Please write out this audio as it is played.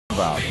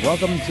About.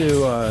 Welcome to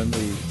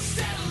the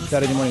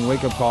Saturday morning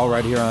wake-up call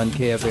right here on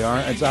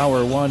KFAR. It's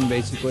hour one,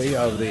 basically,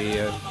 of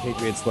the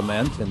Patriots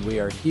Lament, and we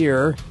are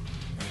here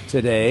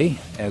today,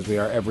 as we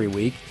are every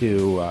week,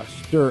 to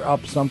stir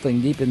up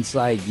something deep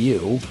inside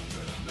you,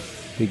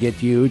 to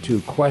get you to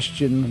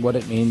question what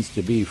it means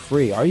to be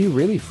free. Are you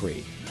really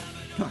free?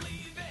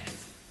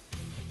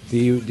 Do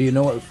you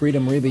know what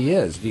freedom really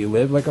is? Do you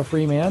live like a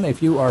free man?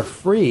 If you are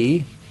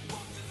free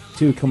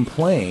to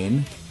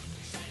complain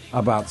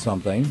about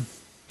something,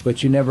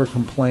 but you never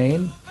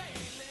complain,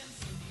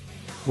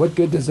 what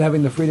good does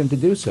having the freedom to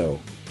do so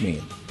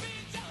mean?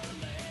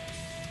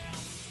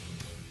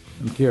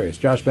 I'm curious.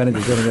 Josh Bennett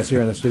is joining us here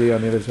in the studio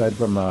on the other side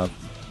from...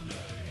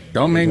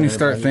 Don't make me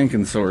start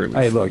thinking so early.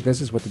 Hey, look,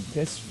 this is what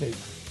you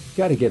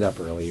got to get up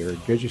earlier,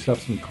 get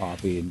yourself some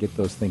coffee, and get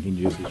those thinking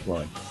juices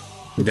flowing.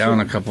 Down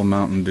a couple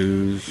Mountain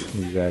Dews.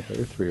 Exactly,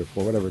 or 3 or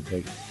 4, whatever it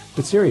takes.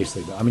 But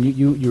seriously, though, I mean,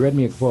 you read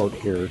me a quote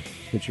here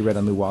that you read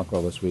on Lou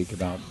Walkwell this week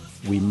about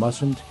we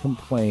mustn't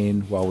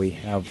complain while we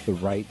have the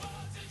right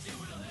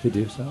to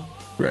do so.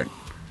 Right.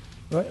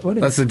 What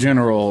is that's the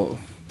general.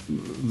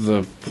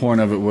 The point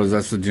of it was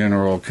that's the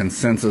general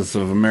consensus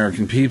of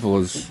American people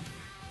is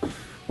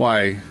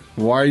why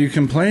are you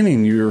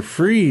complaining? You're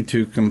free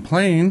to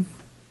complain.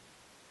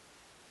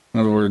 In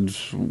other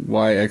words,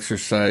 why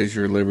exercise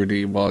your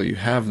liberty while you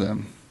have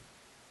them?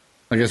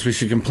 I guess we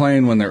should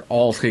complain when they're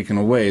all taken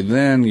away.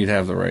 Then you'd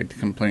have the right to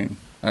complain.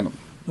 I don't.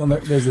 Well,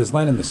 there's this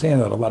line in the sand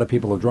that a lot of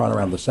people have drawn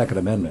around the Second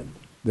Amendment,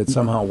 that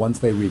somehow once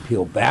they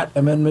repeal that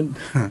amendment,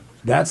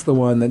 that's the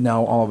one that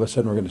now all of a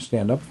sudden we're going to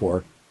stand up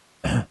for.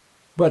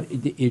 But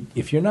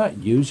if you're not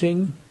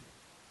using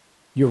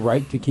your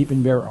right to keep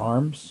and bear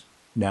arms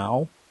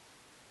now,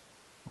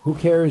 who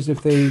cares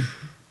if they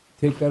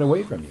take that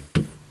away from you?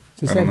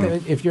 It's the same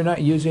thing if you're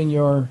not using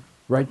your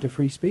right to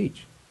free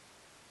speech.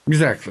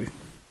 Exactly.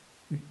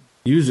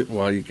 Use it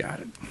while you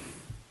got it.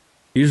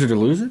 Use it or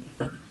lose it?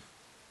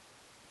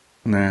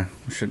 Nah,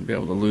 we shouldn't be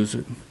able to lose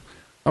it.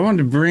 I wanted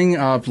to bring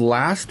up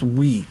last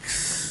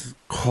week's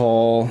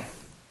call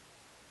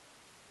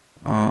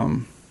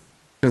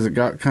because it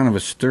got kind of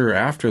a stir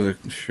after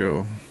the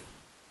show.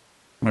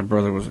 My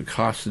brother was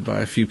accosted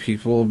by a few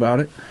people about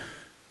it.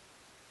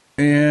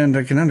 And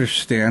I can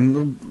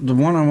understand. The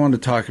one I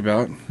wanted to talk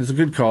about is a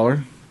good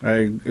caller.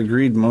 I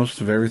agreed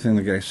most of everything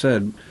the guy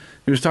said.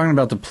 He was talking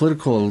about the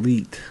political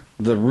elite,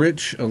 the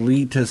rich,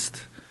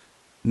 elitist,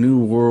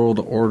 New World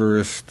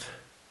Orderist,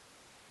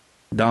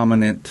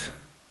 dominant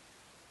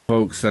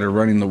folks that are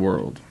running the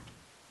world,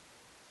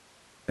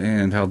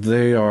 and how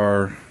they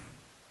are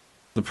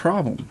the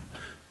problem.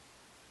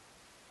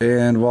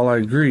 And while I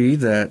agree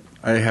that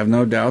I have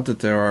no doubt that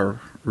there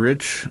are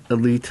rich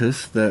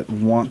elitists that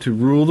want to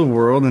rule the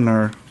world and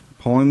are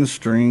pulling the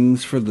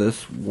strings for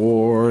this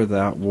war,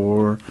 that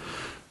war,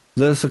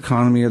 this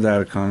economy or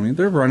that economy,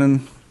 they're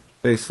running,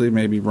 basically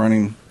maybe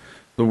running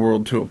the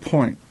world to a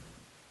point.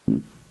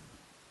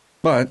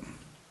 But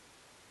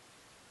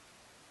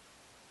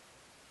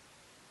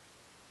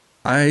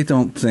I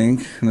don't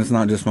think, and it's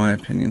not just my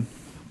opinion,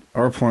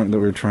 our point that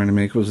we were trying to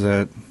make was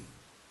that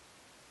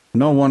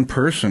no one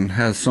person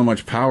has so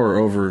much power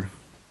over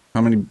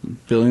how many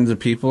billions of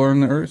people are on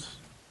the earth.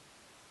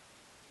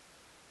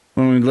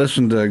 When we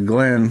listen to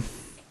Glenn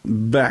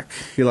Beck,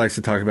 he likes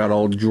to talk about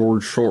old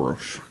George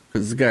Soros,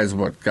 because the guy's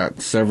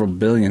got several $1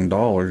 billion,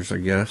 I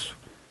guess.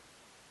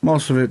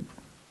 Most of it,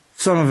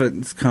 some of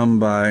it's come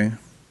by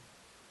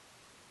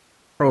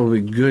probably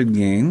good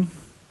gain.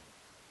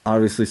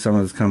 Obviously, some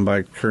of it's come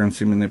by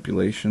currency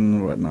manipulation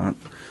and whatnot.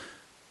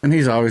 And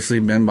he's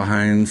obviously been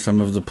behind some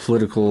of the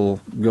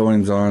political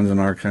goings-ons in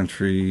our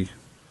country,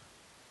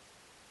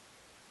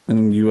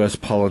 in U.S.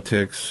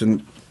 politics.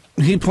 And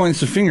he points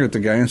the finger at the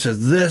guy and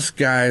says, this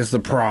guy's the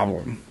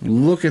problem.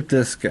 Look at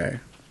this guy.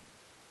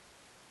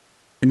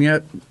 And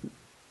yet,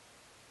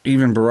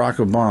 even Barack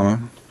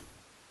Obama,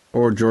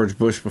 or George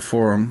Bush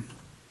before him,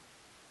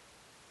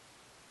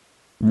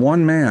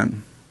 one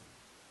man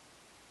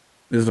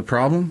is the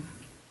problem?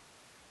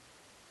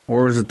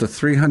 Or is it the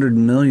 300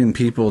 million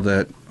people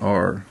that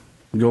are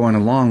going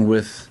along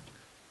with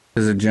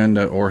his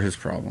agenda or his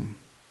problem?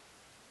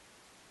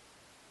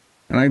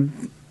 And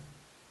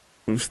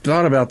I've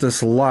thought about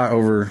this a lot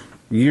over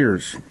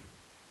years.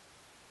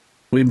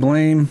 We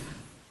blame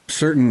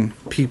certain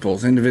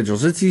peoples,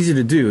 individuals. It's easy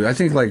to do. I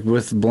think like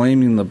with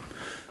blaming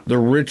the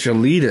rich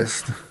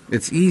elitist,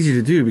 it's easy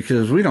to do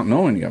because we don't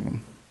know any of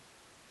them.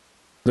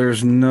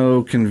 There's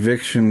no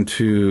conviction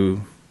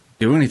to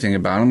do anything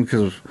about them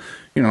because,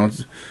 you know,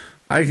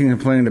 I can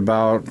complain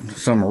about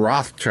some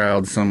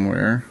Rothschild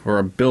somewhere or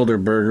a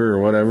Bilderberger or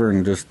whatever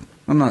and just,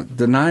 I'm not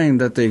denying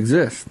that they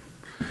exist.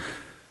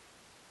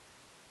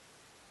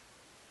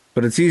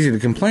 But it's easy to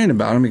complain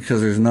about them because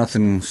there's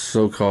nothing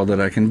so-called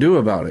that I can do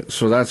about it.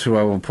 So that's who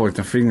I will point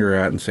the finger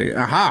at and say,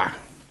 aha,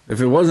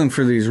 if it wasn't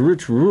for these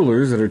rich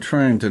rulers that are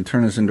trying to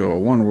turn us into a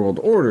one-world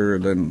order,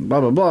 then blah,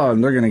 blah, blah,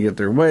 and they're going to get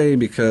their way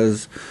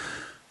because,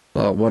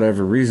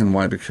 whatever reason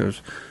why,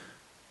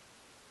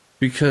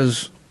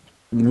 because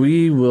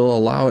we will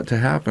allow it to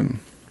happen.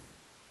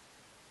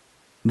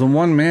 The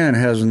one man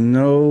has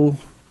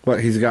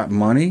he's got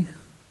money.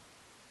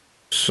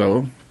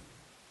 So,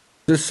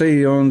 just say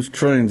he owns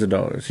trillions of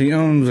dollars. He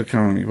owns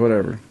economy,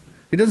 whatever.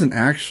 He doesn't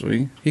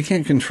actually. He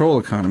can't control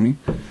economy.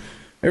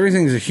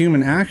 Everything's a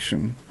human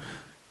action.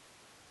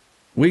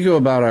 We go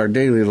about our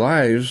daily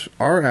lives.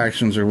 Our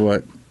actions are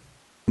what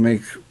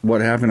make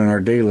what happen in our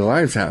daily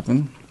lives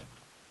happen.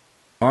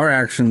 Our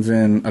actions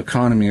in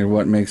economy are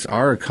what makes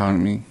our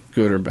economy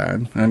good or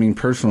bad. I mean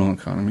personal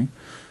economy.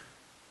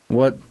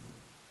 What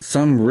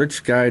some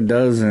rich guy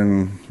does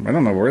in, I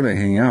don't know where they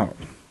hang out.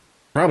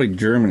 Probably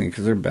Germany,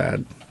 because they're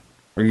bad.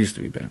 Or used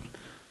to be bad.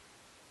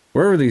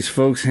 Wherever these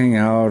folks hang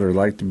out or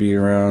like to be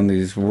around,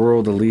 these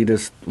world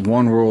elitist,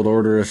 one world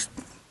orderist,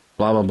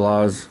 blah blah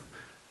blahs,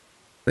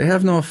 they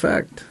have no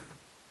effect.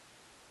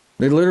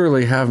 They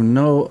literally have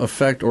no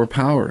effect or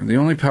power. The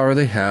only power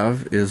they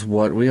have is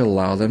what we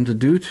allow them to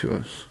do to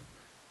us.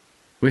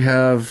 We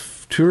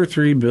have 2 or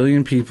 3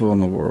 billion people in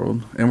the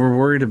world, and we're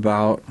worried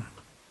about,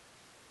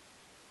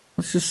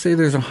 let's just say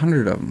there's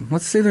 100 of them.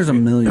 Let's say there's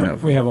 1 million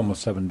of them. We have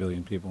almost 7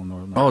 billion people in the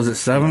world. Oh, is it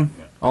 7?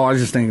 Yeah. Oh, I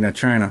was just thinking of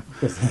China.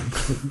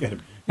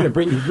 Gotta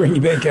bring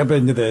you back up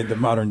into the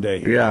modern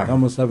day. Yeah.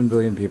 Almost 7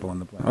 billion people on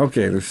the planet.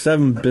 Okay, there's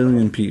 7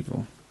 billion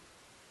people.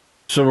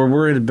 So we're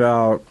worried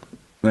about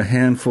a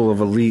handful of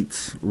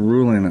elites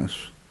ruling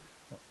us.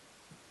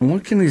 And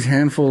what can these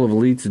handful of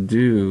elites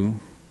do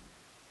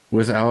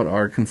without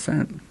our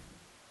consent?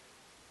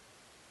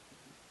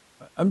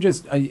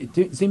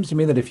 It seems to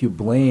me that if you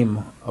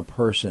blame a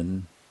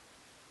person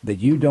that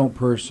you don't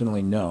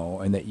personally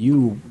know and that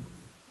you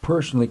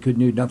personally could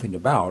do nothing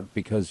about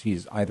because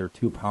he's either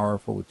too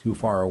powerful, too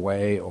far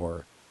away,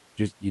 or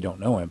just you don't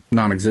know him.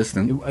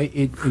 Non-existent.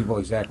 Well,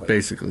 exactly.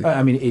 Basically.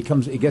 I mean,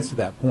 it gets to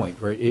that point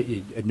where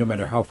no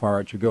matter how far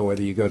out you go,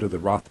 whether you go to the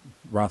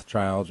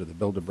Rothschilds or the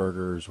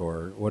Bilderbergers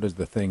or what is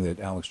the thing that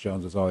Alex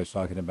Jones is always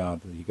talking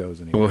about that he goes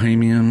and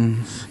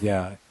Bohemians.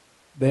 Yeah.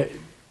 They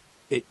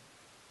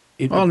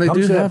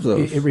do have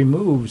those. It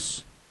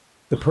removes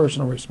the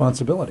personal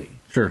responsibility.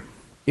 Sure.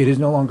 It is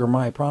no longer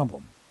my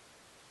problem.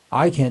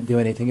 I can't do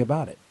anything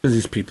about it. Because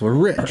these people are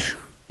rich.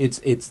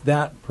 It's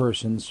that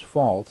person's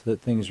fault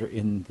that things are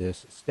in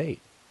this state.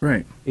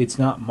 Right. It's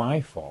not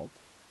my fault.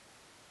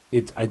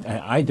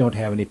 I don't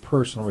have any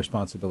personal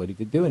responsibility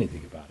to do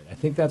anything about it. I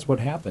think that's what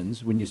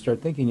happens when you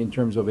start thinking in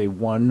terms of a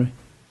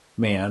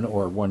one-man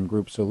or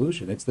one-group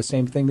solution. It's the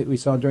same thing that we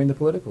saw during the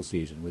political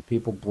season with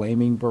people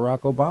blaming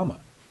Barack Obama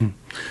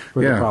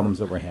for the problems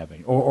that we're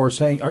having. Or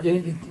saying,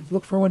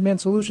 look for a one-man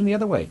solution the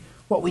other way.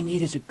 What we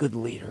need is a good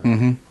leader.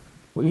 Mm-hmm.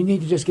 We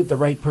need to just get the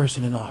right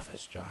person in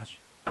office, Josh.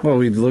 Well,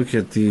 we look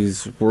at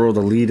these world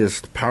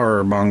elitist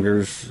power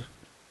mongers.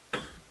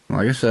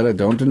 Like I said, I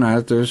don't deny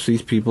that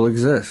these people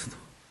exist.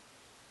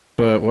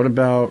 But what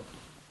about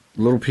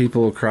little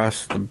people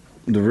across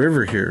the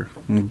river here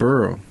in the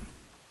borough?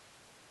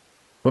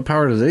 What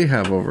power do they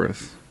have over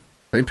us?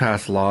 They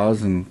pass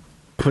laws and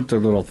put their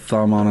little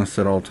thumb on us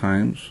at all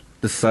times,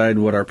 decide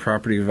what our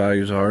property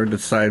values are,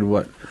 decide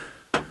what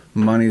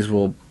monies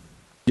we'll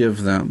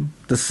give them,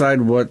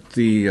 decide what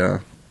the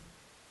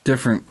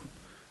different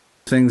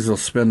things they'll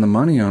spend the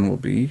money on will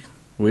be.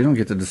 We don't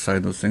get to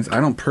decide those things. I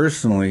don't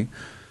personally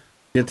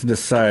get to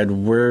decide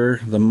where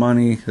the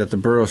money that the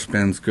borough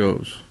spends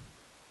goes.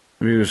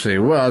 People say,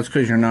 well, it's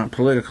because you're not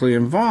politically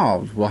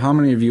involved. Well, how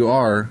many of you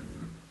are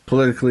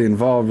politically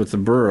involved with the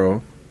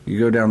borough? You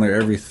go down there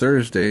every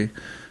Thursday,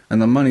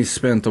 and the money's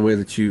spent the way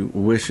that you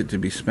wish it to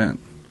be spent.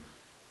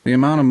 The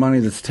amount of money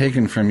that's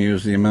taken from you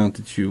is the amount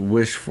that you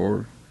wish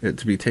for it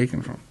to be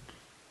taken from.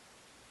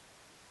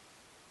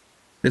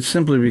 It's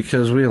simply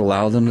because we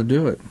allow them to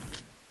do it.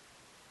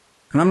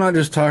 And I'm not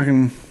just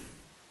talking...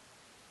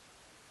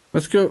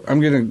 Let's go...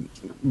 I'm going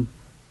to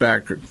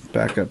back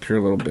up here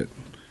a little bit.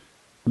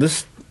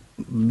 This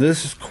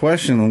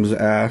question was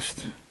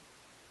asked...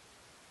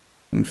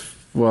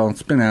 Well,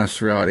 it's been asked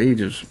throughout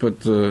ages, but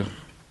the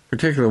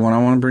particular one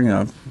I want to bring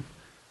up, the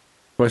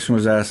question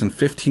was asked in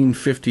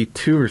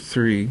 1552 or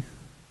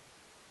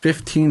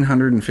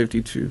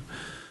 1552,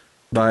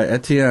 by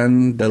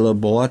Etienne de la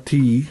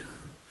Boétie,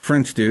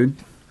 French dude,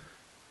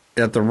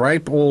 at the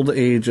ripe old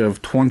age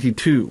of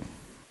 22.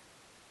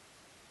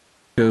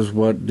 Because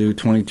what do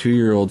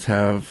 22-year-olds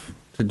have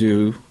to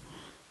do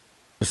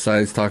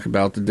besides talk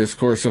about the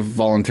discourse of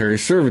voluntary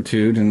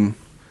servitude and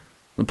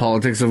the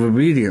politics of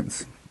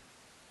obedience?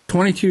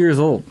 22 years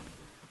old.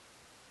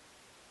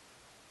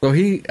 So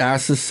he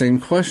asked the same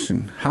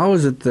question. How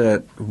is it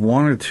that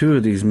one or two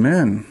of these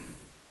men,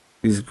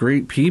 these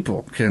great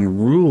people, can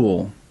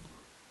rule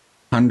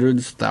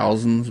hundreds,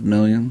 thousands,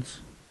 millions?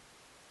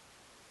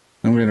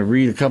 I'm going to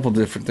read a couple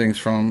different things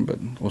from him, but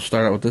we'll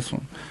start out with this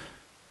one.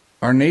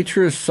 Our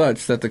nature is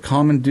such that the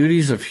common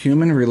duties of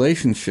human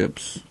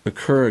relationships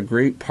occur a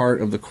great part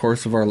of the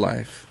course of our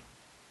life.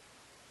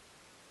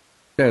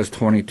 That is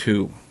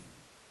 22.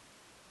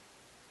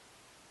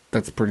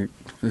 That's pretty...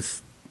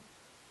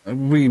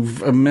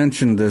 We've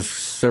mentioned this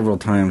several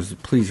times.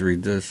 Please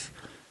read this.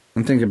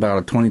 And think about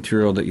a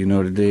 22-year-old that you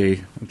know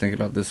today, and think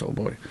about this old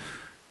boy.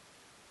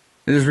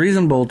 It is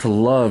reasonable to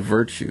love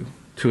virtue,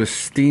 to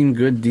esteem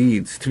good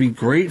deeds, to be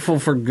grateful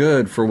for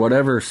good for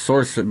whatever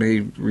source it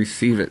may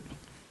receive it,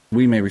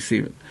 we may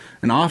receive it,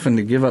 and often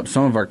to give up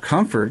some of our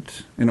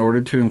comfort in order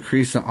to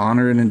increase the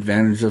honor and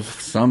advantage of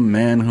some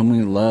man whom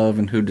we love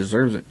and who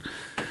deserves it.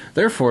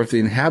 Therefore, if the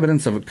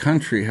inhabitants of a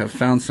country have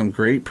found some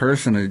great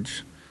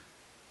personage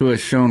who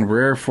has shown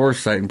rare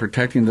foresight in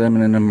protecting them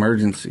in an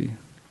emergency,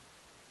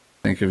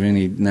 think of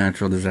any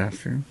natural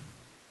disaster,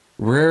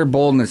 rare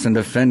boldness in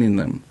defending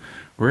them,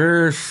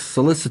 rare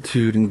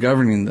solicitude in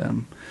governing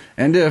them,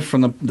 and if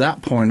from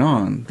that point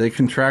on they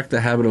contract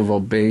the habit of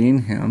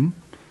obeying him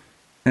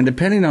and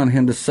depending on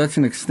him to such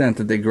an extent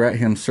that they grant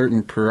him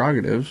certain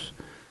prerogatives,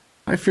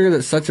 I fear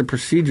that such a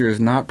procedure is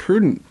not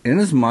prudent,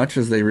 inasmuch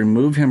as they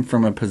remove him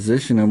from a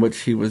position in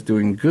which he was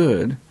doing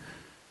good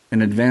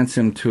and advance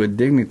him to a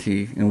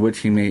dignity in which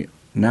he may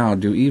now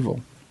do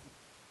evil.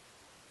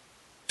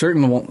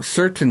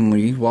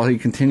 Certainly, while he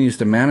continues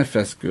to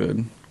manifest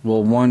good,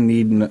 will one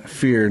need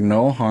fear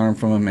no harm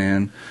from a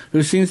man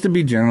who seems to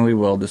be generally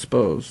well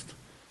disposed.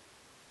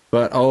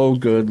 But, oh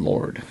good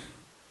Lord,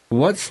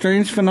 what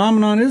strange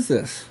phenomenon is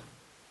this?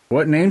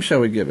 What name shall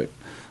we give it?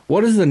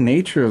 What is the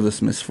nature of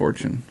this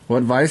misfortune?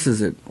 What vice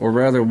is it? Or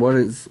rather,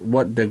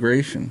 what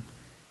degradation?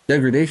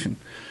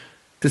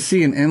 To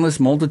see an endless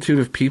multitude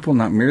of people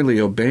not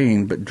merely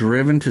obeying, but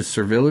driven to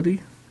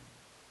servility?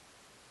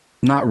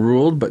 Not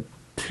ruled, but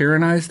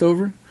tyrannized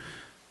over?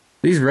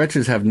 These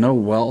wretches have no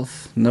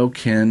wealth, no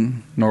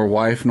kin, nor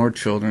wife, nor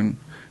children,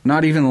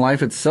 not even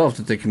life itself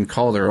that they can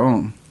call their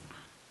own.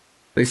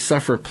 They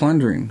suffer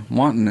plundering,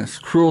 wantonness,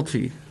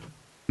 cruelty,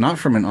 not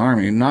from an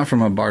army, not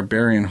from a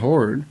barbarian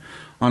horde,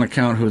 on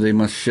account who they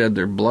must shed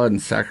their blood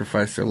and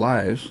sacrifice their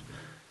lives,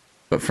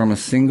 but from a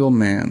single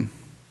man,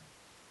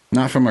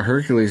 not from a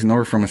Hercules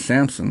nor from a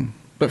Samson,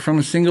 but from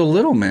a single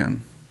little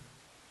man.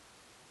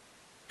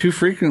 Too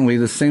frequently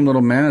the same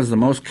little man is the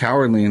most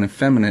cowardly and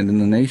effeminate in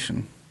the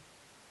nation,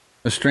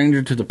 a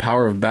stranger to the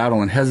power of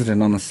battle and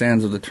hesitant on the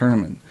sands of the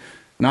tournament,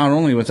 not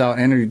only without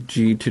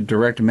energy to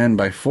direct men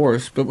by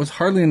force, but with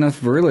hardly enough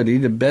virility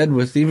to bed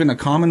with even a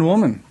common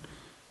woman.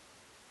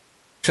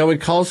 Shall we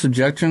call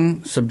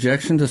subjection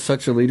to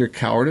such a leader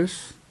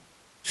cowardice?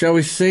 Shall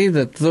we say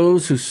that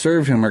those who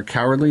serve him are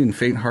cowardly and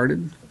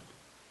faint-hearted?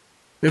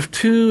 If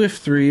 2, if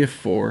 3, if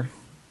 4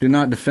 do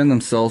not defend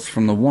themselves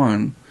from the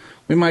one,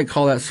 we might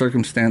call that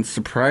circumstance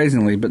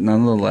surprisingly but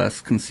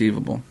nonetheless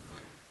conceivable.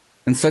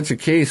 In such a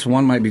case,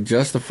 one might be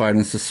justified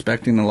in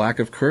suspecting a lack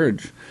of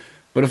courage.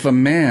 But if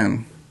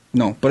 100,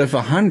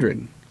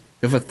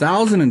 if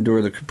 1,000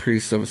 endure the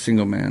caprice of a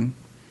single man,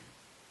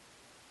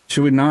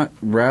 should we not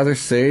rather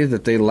say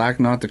that they lack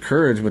not the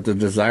courage but the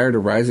desire to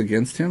rise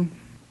against him?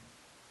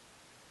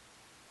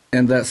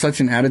 And that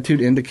such an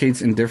attitude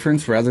indicates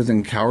indifference rather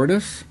than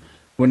cowardice?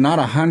 Would not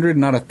 100,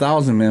 not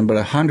 1,000 men, but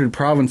 100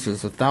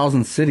 provinces,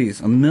 1,000 cities,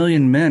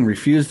 1,000,000 men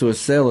refuse to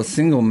assail a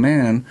single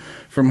man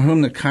from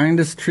whom the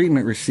kindest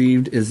treatment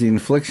received is the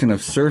infliction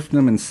of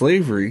serfdom and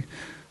slavery?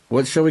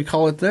 What shall we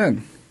call it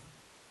then?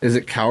 Is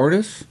it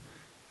cowardice?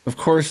 Of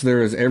course,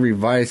 there is every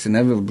vice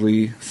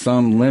inevitably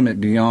some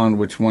limit beyond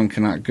which one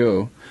cannot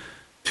go.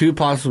 2,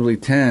 possibly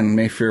 10,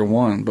 may fear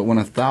one, but when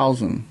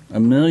 1,000,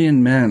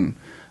 1,000,000 men,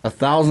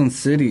 1,000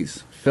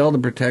 cities fail to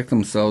protect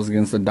themselves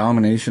against the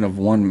domination of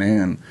one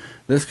man,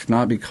 this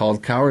cannot be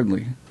called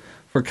cowardly,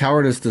 for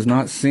cowardice does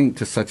not sink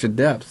to such a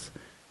depth,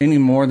 any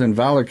more than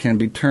valor can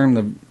be termed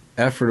the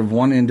effort of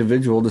one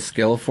individual to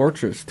scale a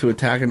fortress, to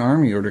attack an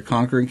army, or to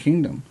conquer a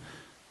kingdom.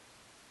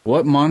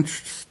 What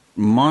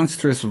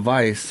monstrous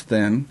vice,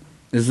 then,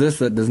 is this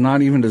that does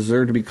not even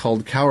deserve to be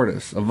called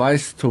cowardice, a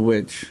vice to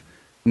which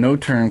no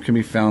term can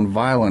be found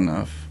vile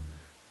enough,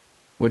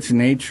 which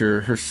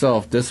nature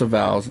herself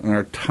disavows and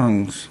our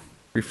tongues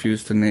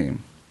refuse to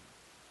name?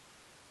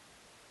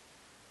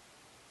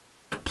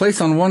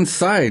 Place on one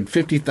side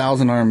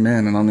 50,000 armed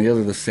men, and on the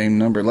other the same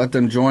number. Let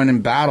them join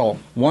in battle,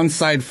 one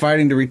side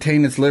fighting to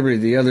retain its liberty,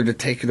 the other to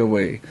take it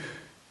away.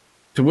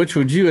 To which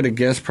would you at a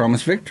guess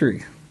promise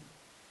victory?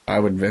 I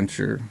would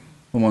venture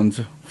the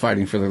ones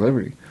fighting for their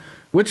liberty.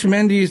 Which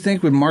men do you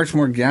think would march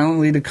more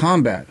gallantly to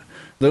combat?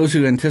 Those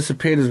who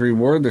anticipate as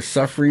reward their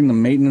suffering the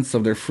maintenance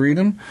of their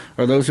freedom,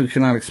 or those who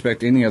cannot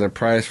expect any other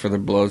prize for their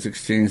blows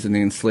exchanged in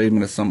the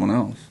enslavement of someone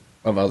else,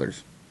 of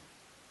others?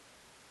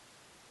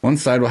 One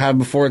side will have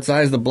before its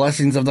eyes the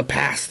blessings of the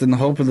past and the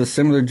hope of the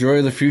similar joy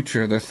of the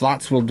future. Their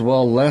thoughts will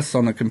dwell less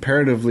on the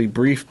comparatively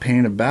brief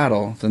pain of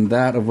battle than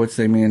that of which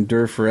they may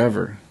endure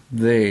forever,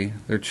 they,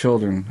 their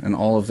children, and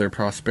all of their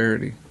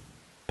posterity.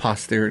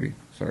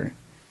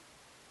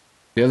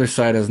 The other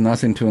side has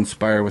nothing to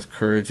inspire with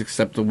courage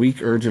except the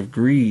weak urge of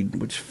greed,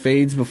 which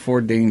fades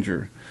before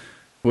danger,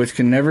 which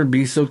can never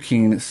be so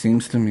keen, it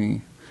seems to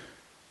me,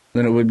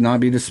 that it would not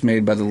be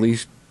dismayed by the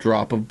least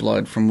drop of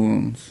blood from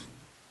wounds.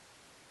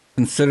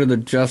 Consider the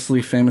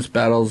justly famous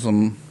battles I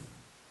don't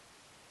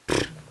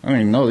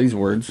even know these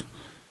words.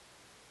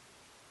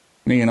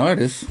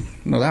 Leonidas,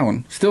 know that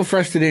one. Still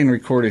fresh today in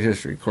recorded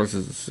history. Of course,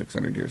 this is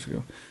 600 years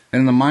ago.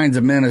 And in the minds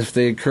of men as if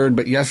they occurred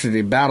but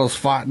yesterday, battles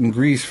fought in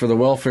Greece for the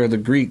welfare of the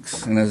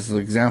Greeks and as the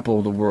example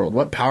of the world.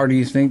 What power do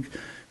you think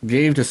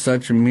gave to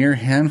such a mere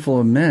handful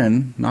of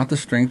men not the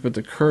strength but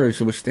the courage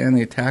to withstand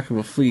the attack of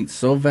a fleet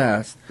so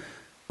vast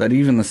that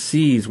even the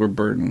seas were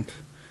burdened,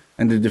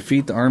 and to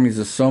defeat the armies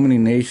of so many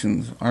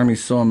nations,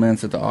 armies so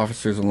immense that the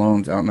officers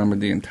alone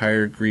outnumbered the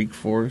entire Greek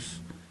force?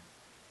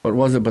 What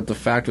was it but the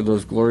fact of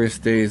those glorious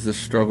days this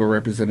struggle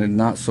represented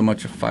not so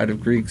much a fight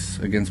of Greeks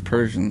against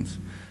Persians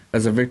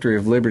as a victory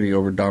of liberty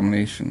over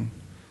domination,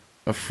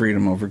 of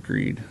freedom over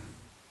greed?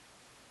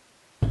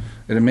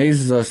 It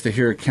amazes us to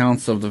hear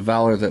accounts of the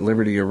valor that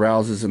liberty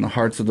arouses in the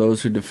hearts of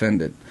those who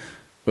defend it,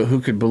 but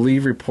who could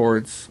believe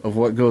reports of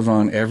what goes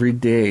on every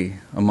day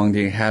among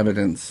the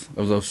inhabitants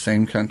of those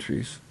same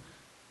countries?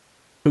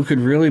 Who could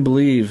really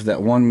believe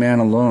that one man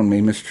alone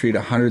may mistreat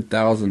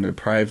 100,000 to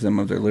deprive them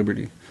of their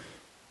liberty?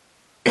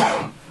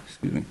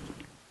 Excuse me.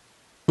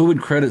 Who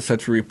would credit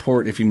such a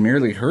report if he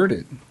merely heard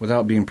it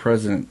without being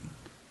present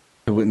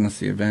to witness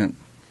the event?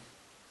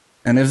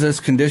 And if this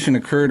condition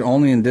occurred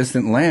only in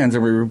distant lands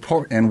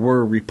and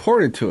were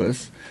reported to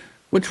us,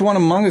 which one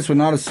among us would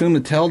not assume the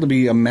tale to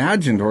be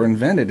imagined or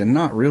invented and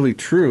not really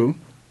true?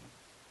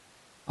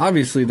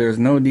 Obviously, there is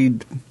no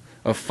need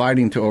of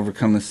fighting to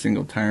overcome this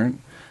single tyrant,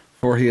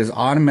 for he is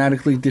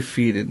automatically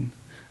defeated.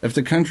 If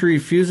the country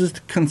refuses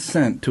to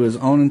consent to its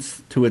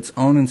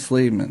own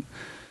enslavement,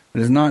 it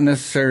is not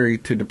necessary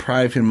to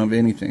deprive him of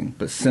anything,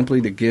 but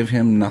simply to give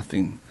him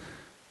nothing.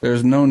 There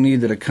is no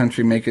need that a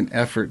country make an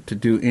effort to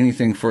do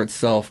anything for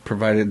itself,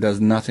 provided it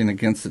does nothing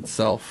against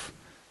itself.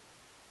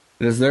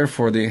 It is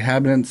therefore the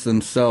inhabitants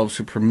themselves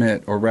who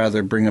permit, or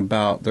rather bring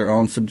about, their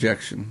own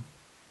subjection,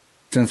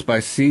 since by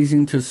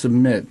ceasing to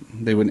submit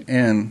they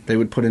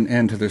would put an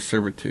end to their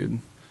servitude.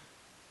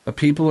 A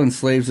people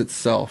enslaves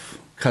itself,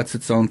 cuts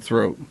its own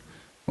throat,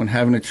 when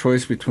having a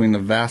choice between the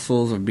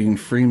vassals of being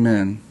free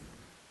men.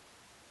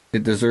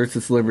 It deserts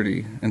its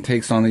liberty and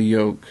takes on the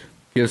yoke,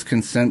 gives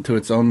consent to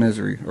its own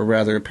misery, or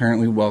rather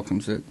apparently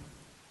welcomes it.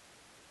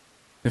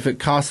 If it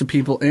costs a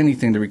people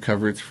anything to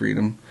recover its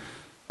freedom,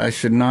 I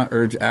should not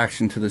urge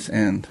action to this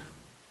end,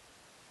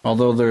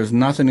 although there is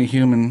nothing a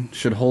human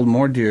should hold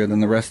more dear than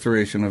the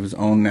restoration of his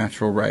own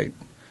natural right.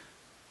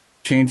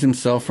 Change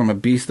himself from a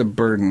beast of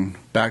burden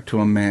back to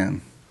a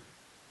man.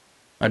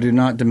 I do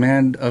not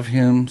demand of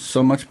him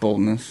so much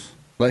boldness.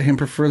 Let him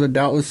prefer the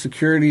doubtless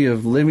security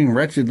of living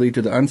wretchedly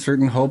to the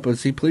uncertain hope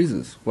as he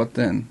pleases. What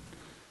then?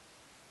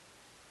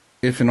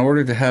 If in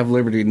order to have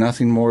liberty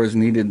nothing more is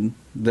needed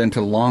than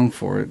to long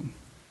for it,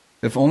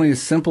 if only a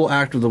simple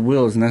act of the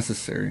will is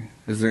necessary,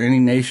 is there any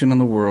nation in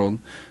the world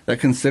that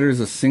considers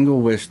a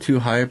single wish too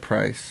high a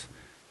price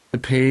to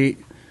pay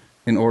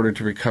in order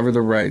to recover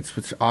the rights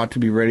which ought to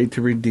be ready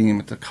to redeem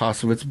at the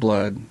cost of its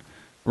blood,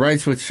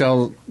 rights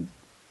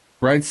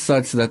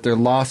such that their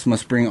loss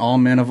must bring all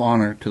men of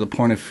honor to the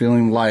point of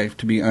feeling life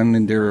to be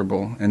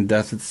unendurable and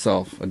death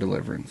itself a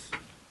deliverance?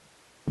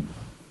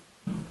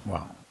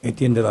 Wow.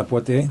 Entiende la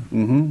pote?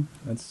 Mm-hmm.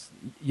 That's,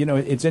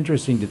 it's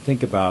interesting to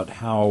think about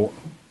how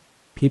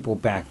people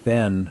back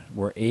then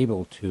were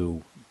able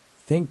to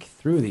think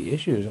through the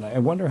issues, and I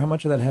wonder how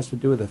much of that has to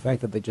do with the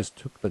fact that they just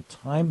took the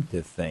time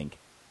to think.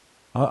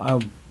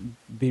 I'll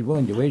be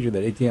willing to wager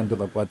that Etienne de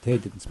la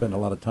Poite didn't spend a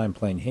lot of time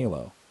playing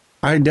Halo.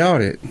 I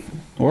doubt it,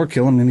 or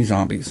killing many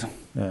zombies.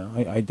 Yeah,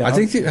 I doubt.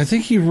 I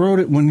think he wrote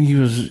it when he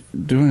was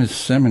doing his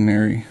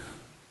seminary.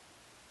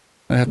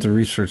 I have to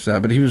research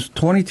that, but he was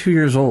 22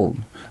 years old,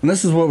 and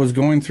this is what was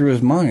going through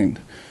his mind.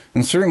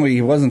 And certainly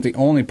he wasn't the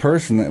only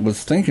person that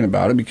was thinking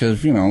about it,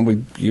 because,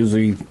 we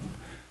usually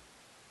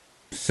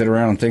sit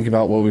around and think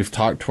about what we've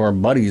talked to our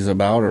buddies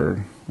about,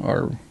 or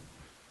our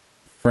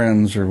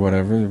friends, or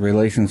whatever, the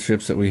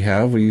relationships that we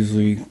have. We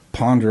usually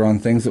ponder on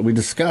things that we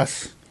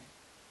discuss.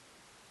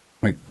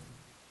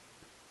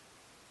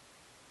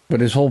 But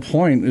his whole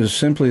point is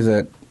simply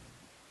that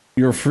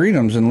your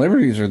freedoms and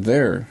liberties are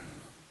there.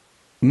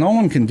 No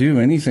one can do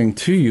anything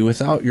to you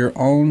without your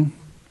own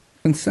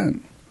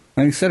consent.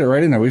 And he said it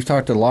right in there. We've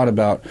talked a lot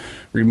about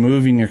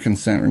removing your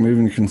consent.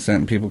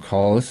 And people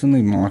call us and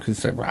they mock and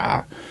say,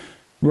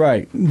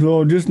 right,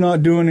 so just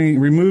not doing any,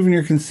 removing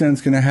your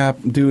consent's going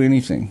to do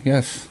anything.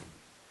 Yes.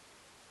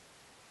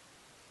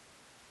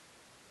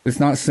 It's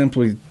not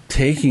simply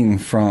taking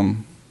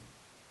from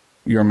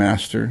your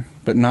master,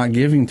 but not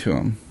giving to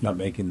him. Not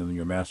making them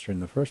your master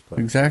in the first place.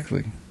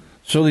 Exactly.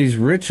 So these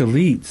rich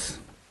elites,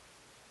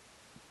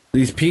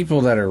 these people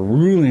that are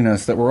ruling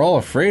us, that we're all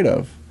afraid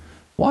of,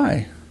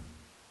 why?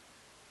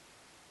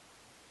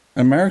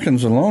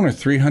 Americans alone are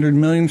 300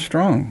 million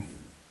strong.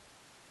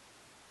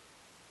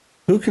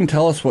 Who can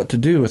tell us what to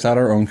do without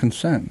our own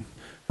consent?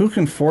 Who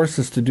can force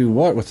us to do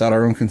what without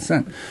our own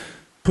consent?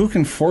 Who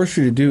can force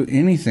you to do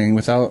anything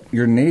without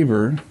your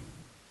neighbor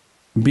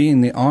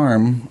being the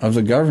arm of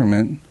the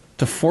government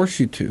to force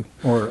you to?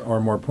 Or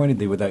more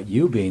pointedly, without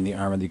you being the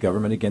arm of the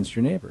government against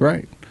your neighbor.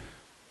 Right.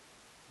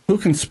 Who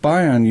can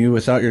spy on you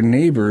without your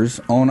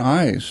neighbor's own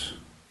eyes?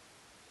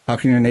 How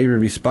can your neighbor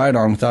be spied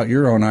on without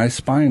your own eyes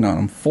spying on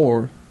him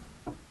for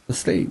the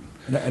state?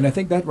 And I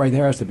think that right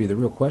there has to be the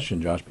real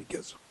question, Josh,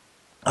 because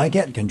I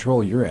can't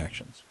control your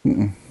actions.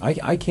 Mm-mm.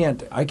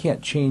 I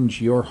can't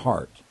change your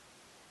heart.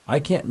 I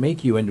can't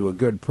make you into a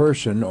good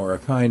person or a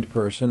kind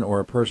person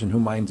or a person who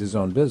minds his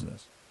own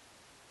business.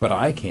 But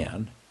I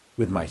can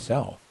with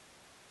myself.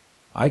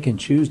 I can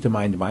choose to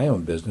mind my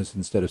own business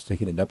instead of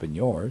sticking it up in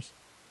yours.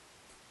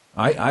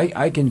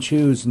 I can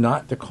choose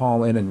not to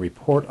call in and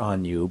report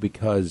on you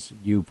because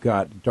you've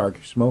got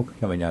dark smoke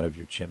coming out of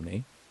your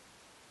chimney.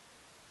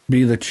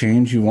 Be the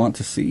change you want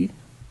to see?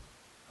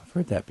 I've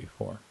heard that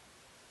before.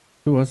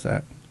 Who was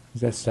that?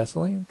 Is that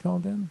Cecily who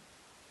called in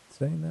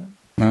saying that?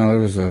 No, there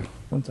was a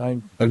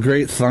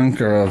great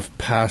thunker of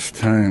past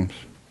times.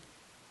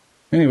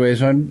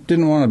 Anyways, I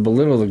didn't want to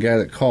belittle the guy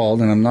that called,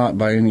 and I'm not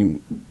by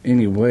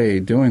any way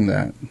doing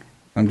that.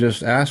 I'm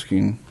just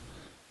asking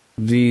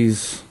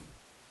these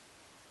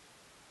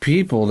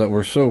people that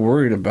we're so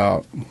worried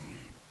about,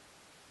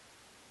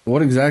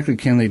 what exactly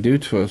can they do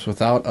to us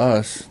without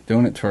us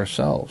doing it to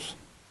ourselves?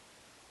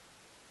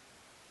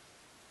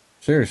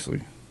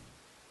 Seriously.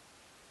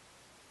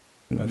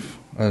 Got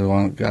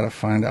to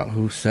find out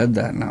who said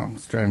that now.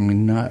 It's driving me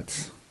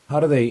nuts. How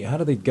do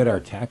they get our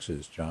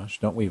taxes, Josh?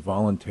 Don't we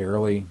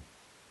voluntarily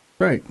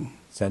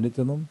send it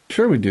to them?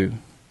 Sure we do.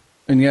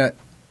 And yet,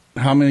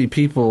 how many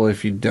people,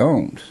 if you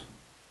don't?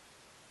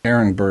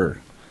 Aaron Burr.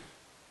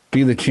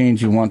 Be the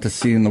change you want to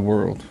see in the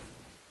world.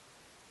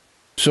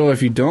 So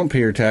if you don't pay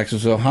your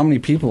taxes, so how many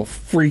people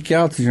freak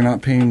out that you're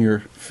not paying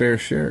your fair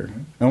share?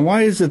 And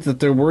why is it that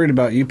they're worried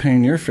about you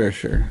paying your fair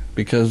share?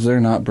 Because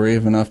they're not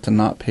brave enough to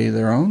not pay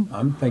their own?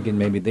 I'm thinking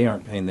maybe they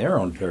aren't paying their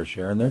own fair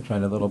share and they're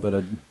trying a little bit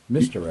of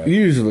misdirect.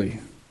 Usually.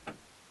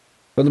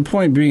 But the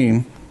point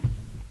being,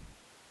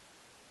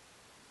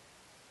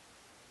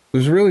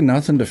 there's really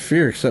nothing to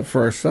fear except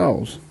for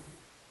ourselves.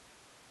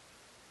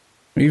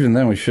 Even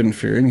then, we shouldn't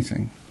fear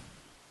anything.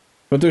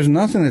 But there's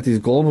nothing that these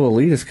global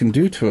elitists can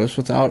do to us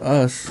without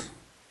us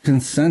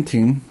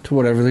consenting to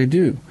whatever they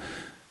do.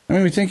 I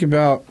mean, we think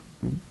about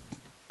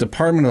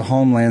Department of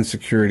Homeland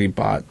Security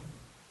bought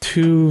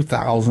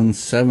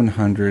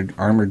 2,700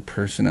 armored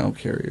personnel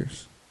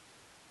carriers.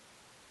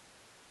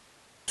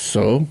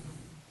 So,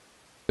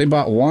 they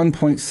bought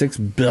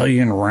 1.6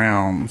 billion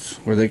rounds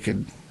where they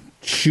could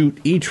shoot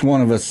each one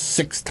of us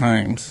 6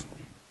 times.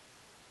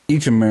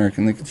 Each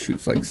American, they could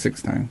shoot like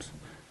 6 times.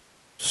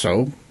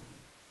 So,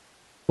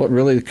 what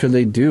really could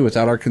they do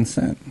without our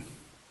consent?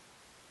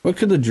 What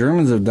could the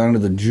Germans have done to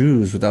the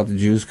Jews without the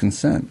Jews'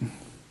 consent?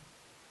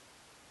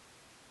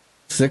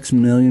 6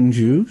 million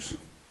Jews?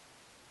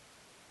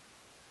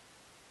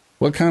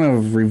 What kind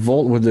of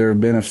revolt would there have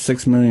been if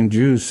 6 million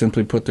Jews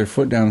simply put their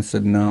foot down and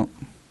said, no,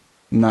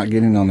 I'm not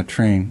getting on the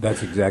train?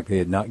 That's exactly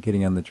it, not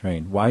getting on the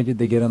train. Why did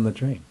they get on the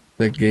train?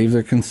 They gave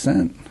their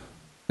consent.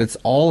 It's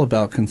all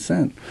about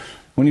consent.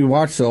 When you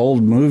watch the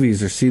old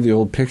movies or see the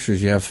old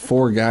pictures, you have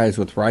 4 guys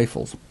with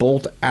rifles,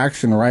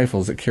 bolt-action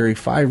rifles that carry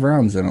 5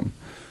 rounds in them.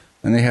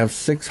 And they have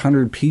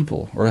 600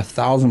 people or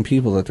 1,000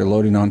 people that they're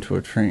loading onto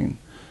a train.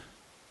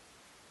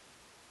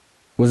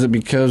 Was it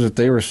because that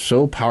they were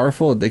so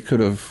powerful that they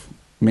could have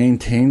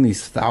maintained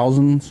these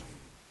thousands?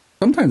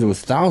 Sometimes it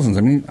was thousands.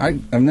 I mean,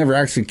 I've never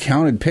actually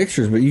counted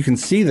pictures, but you can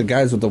see the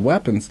guys with the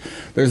weapons.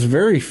 There's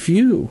very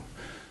few.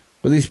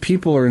 But these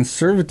people are in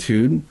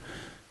servitude,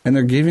 and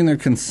they're giving their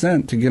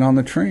consent to get on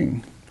the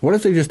train. What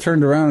if they just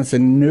turned around and said,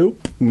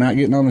 nope, I'm not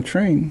getting on the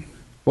train?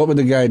 What would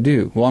the guy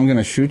do? Well, I'm going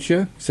to shoot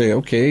you. Say,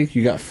 okay,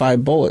 you got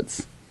 5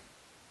 bullets.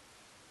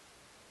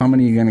 How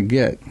many are you going to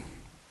get?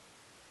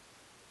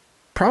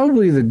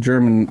 Probably the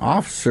German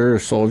officer or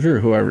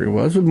soldier, whoever he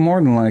was, would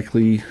more than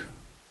likely,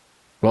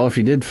 well, if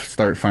he did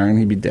start firing,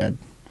 he'd be dead.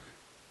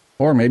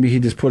 Or maybe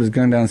he'd just put his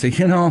gun down and say,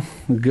 you know,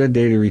 a good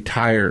day to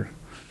retire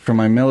from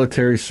my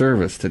military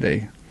service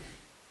today.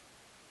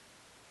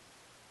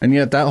 And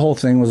yet that whole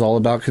thing was all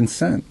about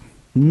consent.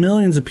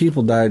 Millions of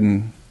people died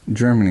in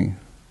Germany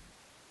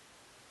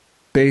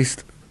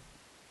based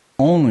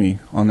only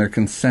on their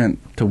consent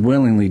to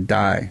willingly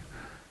die.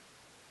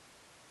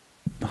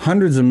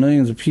 Hundreds of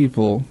millions of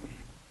people,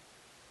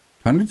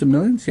 hundreds of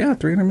millions? Yeah,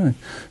 300 million.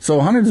 So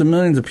hundreds of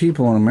millions of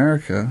people in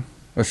America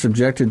are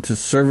subjected to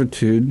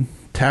servitude,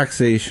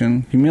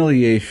 taxation,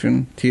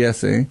 humiliation,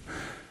 TSA,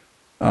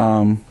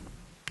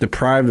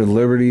 deprived of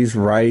liberties,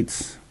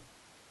 rights,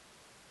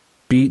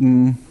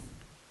 beaten,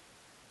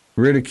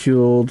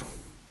 ridiculed,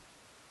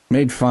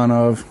 made fun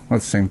of.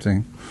 That's the same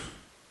thing.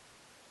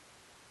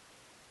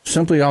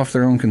 Simply off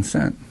their own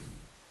consent.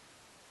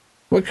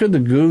 What could the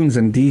goons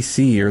in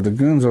D.C. or the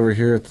goons over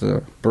here at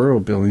the borough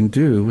building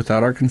do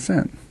without our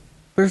consent?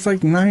 There's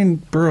like 9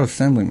 borough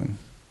assemblymen.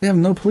 They have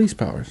no police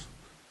powers.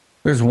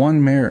 There's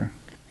 1 mayor.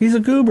 He's a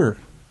goober.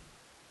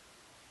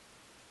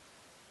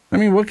 I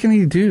mean, what can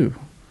he do?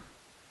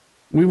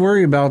 We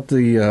worry about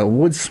the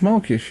wood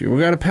smoke issue.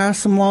 We got to pass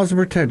some laws to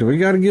protect it. We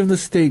got to give the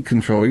state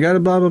control. We got to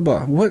blah, blah,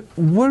 blah. What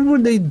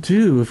would they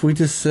do if we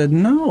just said,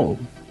 no,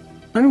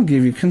 I don't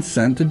give you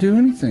consent to do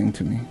anything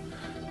to me?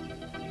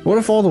 What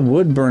if all the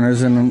wood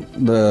burners in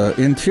the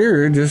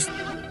interior just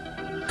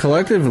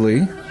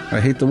collectively,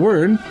 I hate the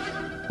word,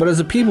 but as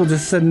a people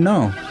just said,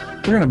 no,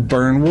 we're going to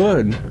burn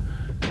wood.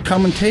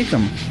 Come and take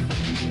them.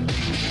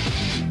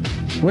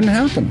 Wouldn't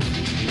happen.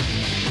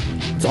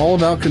 It's all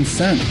about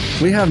consent.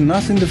 We have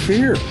nothing to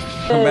fear.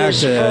 Welcome back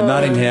to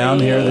Nottingham.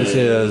 Here, this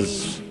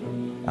is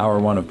hour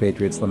one of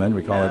Patriot's Lament.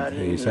 We call it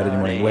the Saturday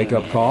morning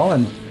wake-up call.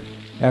 And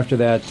after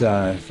that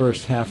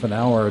first half an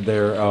hour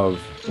there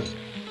of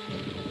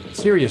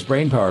serious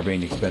brain power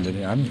being expended,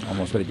 I'm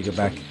almost ready to get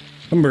back.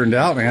 I'm burned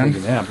out, man.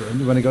 Take a nap.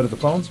 You want to go to the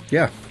phones?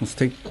 Yeah, let's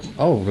take.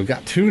 Oh, we've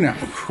got two now.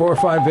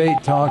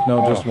 458 talk.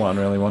 No, just one.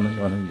 Really,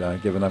 one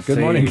given up. Good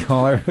morning,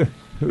 caller.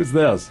 Who's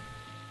this?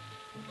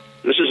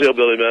 This is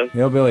Hillbilly, man.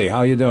 Hillbilly,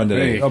 how you doing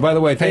today? Hey. Oh, by the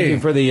way, thank you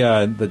for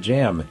the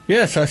jam.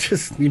 Yes,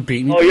 you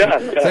beat me. Oh, yeah.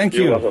 Thank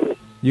you. Welcome.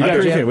 You I got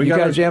appreciate jam? it. We You got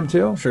got our- jam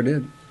too? Sure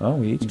did. Oh,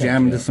 we each got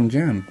Jam into some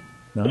jam.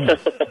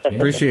 Nice.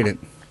 Appreciate it.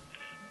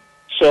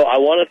 So I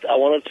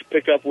wanted to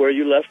pick up where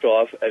you left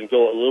off and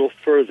go a little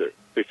further,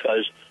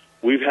 because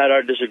we've had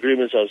our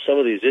disagreements on some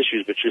of these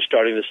issues, but you're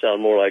starting to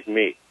sound more like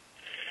me.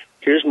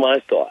 Here's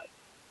my thought.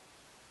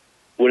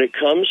 When it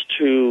comes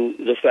to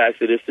the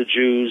fact that if the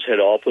Jews had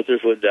all put their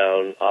foot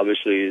down,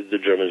 obviously the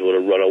Germans would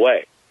have run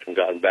away and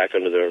gotten back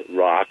under their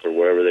rock or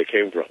wherever they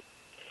came from.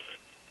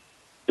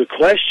 The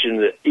question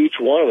that each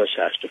one of us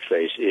has to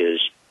face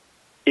is,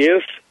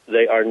 if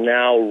they are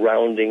now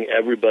rounding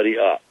everybody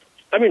up,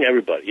 I mean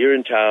everybody, you're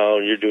in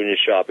town, you're doing your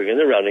shopping, and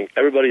they're rounding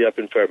everybody up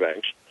in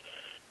Fairbanks,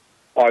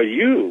 are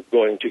you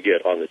going to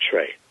get on the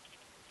train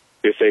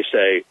if they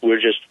say,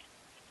 we're just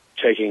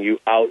taking you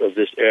out of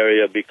this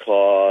area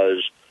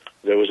because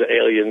there was an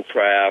alien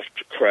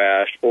craft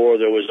crashed, or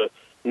there was a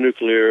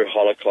nuclear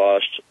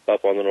holocaust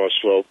up on the North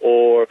Slope,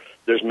 or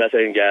there's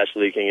methane gas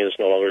leaking and it's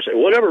no longer safe?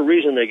 Whatever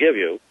reason they give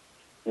you,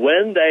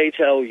 when they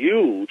tell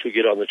you to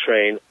get on the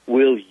train,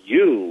 will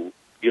you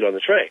get on the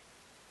train?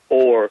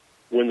 Or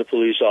when the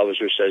police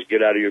officer says,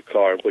 get out of your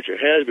car and put your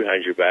hands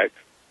behind your back,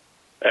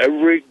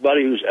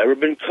 everybody who's ever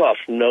been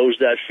cuffed knows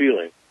that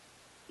feeling.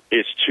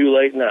 It's too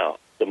late now.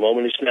 The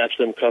moment he snaps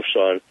them cuffs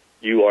on,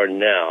 you are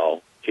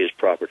now his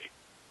property.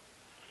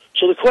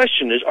 So the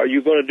question is, are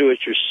you going to do it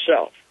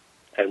yourself?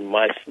 And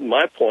my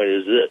point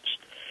is this.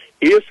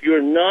 If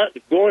you're not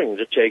going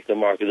to take the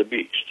mark of the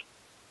beast,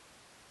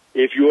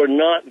 if you're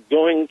not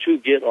going to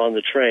get on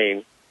the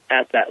train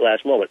at that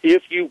last moment,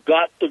 if you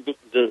got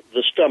the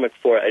stomach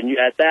for it, and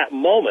at that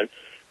moment,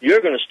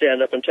 you're going to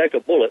stand up and take a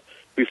bullet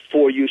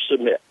before you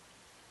submit.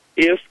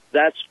 If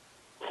that's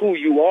who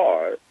you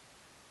are,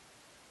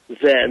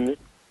 then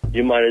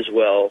you might as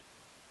well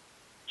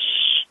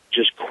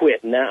just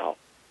quit now.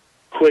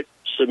 Quit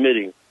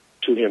submitting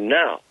to him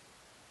now.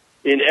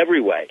 In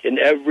every way. And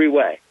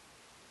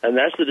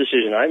that's the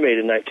decision I made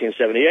in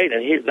 1978.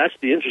 And that's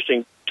the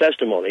interesting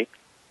testimony,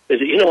 is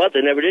that, you know what,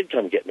 they never did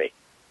come get me.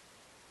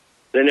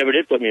 They never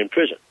did put me in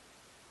prison.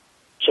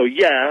 So,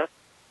 yeah,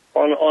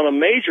 on a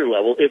major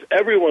level, if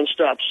everyone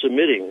stopped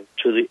submitting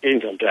to the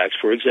income tax,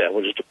 for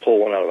example, just to pull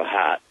one out of a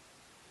hat,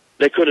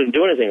 they couldn't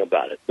do anything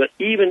about it. But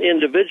even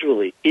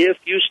individually, if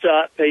you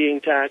stop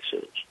paying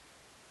taxes,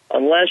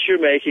 unless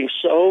you're making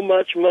so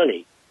much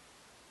money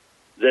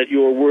that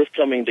you're worth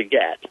coming to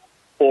get,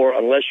 or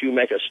unless you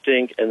make a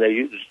stink and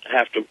they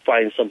have to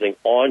find something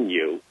on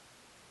you,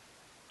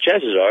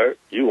 chances are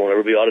you won't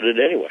ever be audited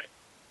anyway.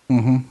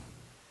 Mm-hmm.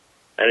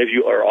 And if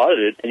you are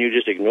audited and you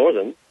just ignore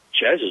them,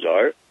 chances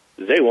are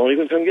they won't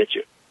even come get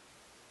you.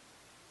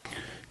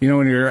 You know,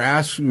 when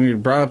you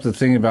brought up the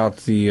thing about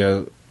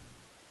the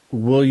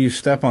will you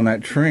step on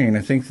that train,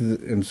 I think,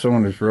 and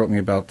someone just wrote me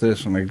about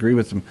this, and I agree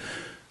with them.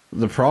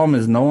 The problem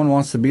is no one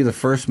wants to be the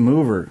first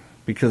mover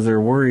because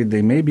they're worried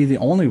they may be the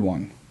only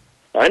one.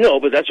 I know,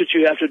 but that's what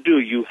you have to do.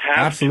 You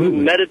have to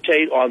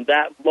meditate on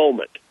that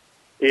moment.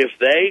 If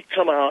they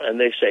come out and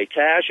they say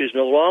cash is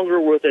no longer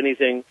worth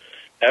anything,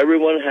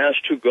 everyone has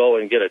to go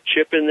and get a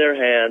chip in their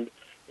hand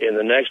in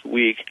the next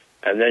week,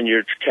 and then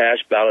your cash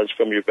balance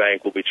from your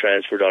bank will be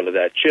transferred onto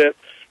that chip,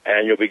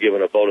 and you'll be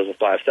given a bonus of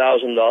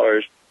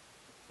 $5,000,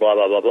 blah,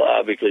 blah, blah,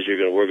 blah, because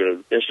we're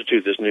going to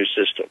institute this new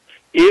system.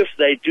 If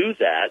they do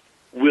that,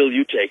 will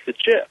you take the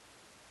chip?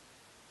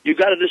 You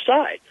got to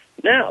decide.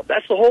 Now,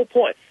 that's the whole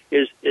point,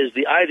 is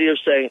the idea of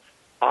saying,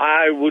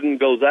 I wouldn't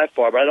go that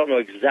far, but I don't know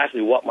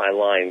exactly what my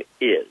line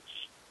is.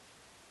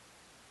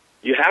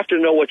 You have to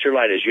know what your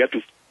line is.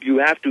 You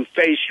have to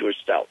face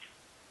yourself.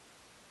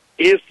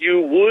 If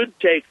you would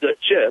take the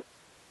chip,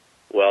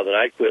 well, then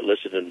I'd quit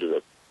listening to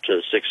the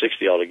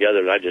 660 altogether,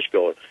 and I'd just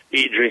go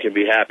eat, drink, and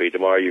be happy.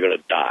 Tomorrow you're going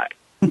to die.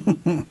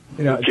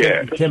 You know,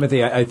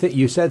 Timothy, I think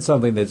you said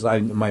something that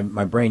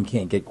my brain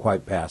can't get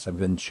quite past. I've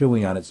been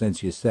chewing on it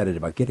since you said it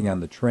about getting on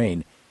the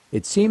train.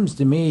 It seems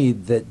to me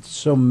that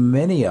so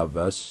many of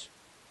us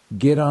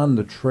get on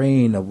the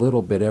train a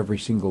little bit every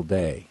single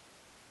day.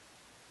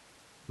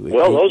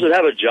 Well, those that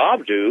have a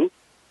job do.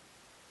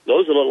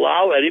 Those that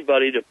allow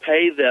anybody to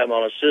pay them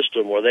on a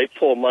system where they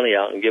pull money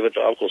out and give it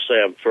to Uncle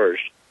Sam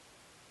first.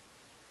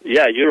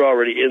 Yeah, you're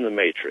already in the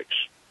matrix.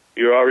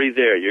 You're already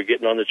there. You're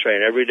getting on the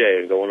train every day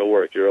and going to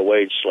work. You're a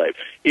wage slave.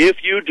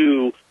 If you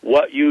do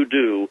what you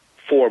do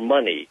for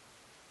money,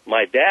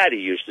 my daddy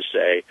used to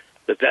say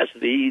that that's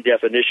the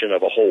definition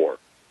of a whore,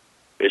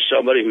 is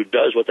somebody who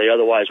does what they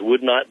otherwise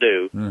would not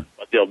do,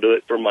 but they'll do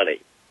it for money.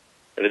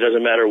 And it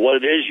doesn't matter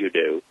what it is you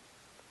do.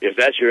 If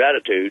that's your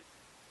attitude,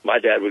 my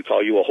dad would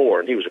call you a whore,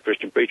 and he was a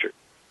Christian preacher.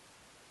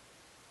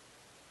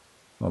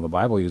 Well, the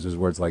Bible uses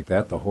words like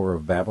that, the whore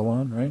of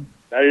Babylon, right?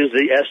 That is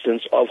the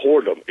essence of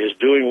whoredom, is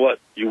doing what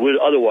you would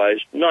otherwise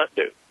not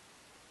do.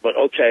 But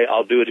okay,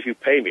 I'll do it if you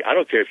pay me. I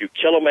don't care if you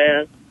kill a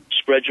man,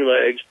 spread your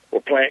legs, or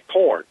plant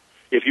corn.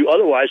 If you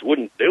otherwise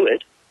wouldn't do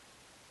it,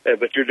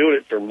 but you're doing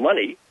it for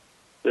money,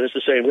 then it's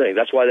the same thing.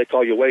 That's why they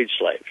call you wage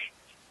slaves.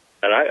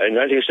 And in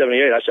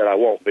 1978, I said I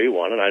won't be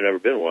one, and I've never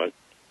been one.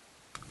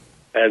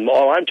 And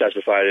all I'm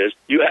testifying is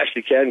you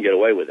actually can get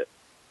away with it.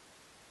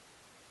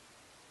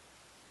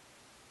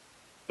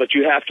 But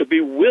you have to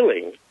be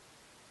willing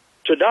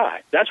to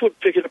die. That's what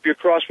picking up your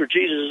cross for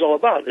Jesus is all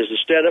about, is to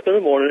stand up in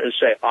the morning and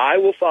say, I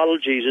will follow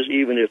Jesus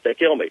even if they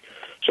kill me.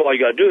 So all you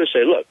got to do is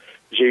say, look,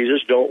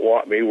 Jesus don't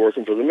want me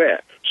working for the man.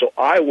 So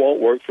I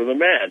won't work for the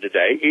man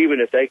today, even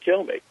if they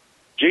kill me.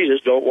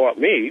 Jesus don't want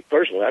me,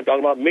 personally, I'm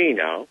talking about me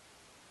now,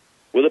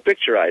 with a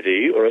picture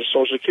ID or a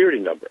Social Security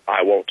number.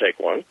 I won't take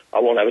one. I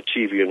won't have a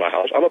TV in my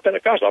house. I'm a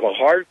Pentecostal. I'm a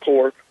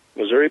hardcore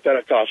Missouri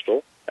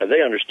Pentecostal, and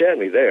they understand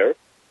me there,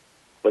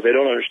 but they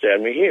don't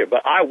understand me here.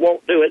 But I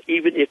won't do it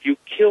even if you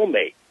kill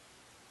me.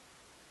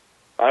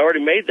 I already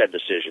made that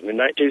decision in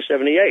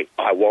 1978.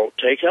 I won't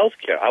take health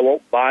care. I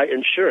won't buy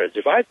insurance.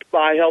 If I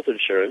buy health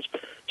insurance,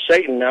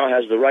 Satan now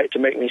has the right to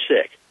make me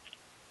sick.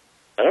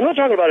 And I'm not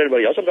talking about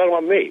anybody else. I'm talking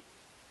about me.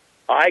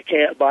 I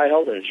can't buy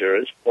health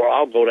insurance or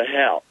I'll go to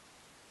hell.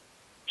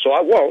 So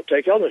I won't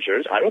take health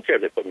insurance. I don't care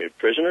if they put me in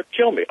prison or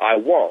kill me. I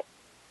won't.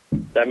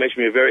 That makes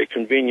me a very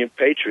convenient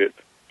patriot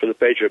for the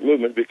Patriot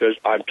movement because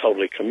I'm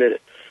totally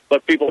committed.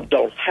 But people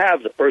don't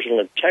have the personal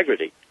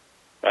integrity.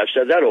 I've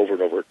said that over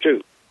and over,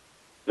 too.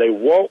 They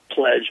won't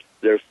pledge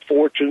their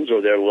fortunes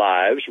or their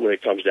lives when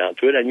it comes down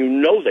to it, and you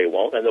know they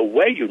won't. And the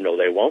way you know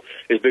they won't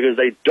is because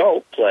they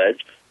don't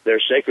pledge their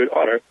sacred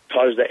honor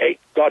because they ain't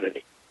got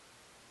any.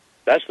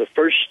 That's the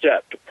first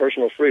step to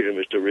personal freedom,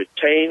 is to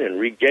retain and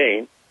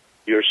regain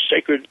your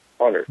sacred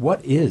honor.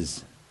 What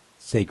is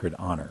sacred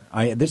honor?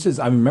 I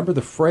remember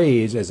the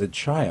phrase as a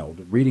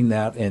child, reading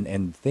that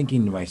and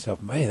thinking to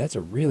myself, man, that's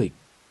a really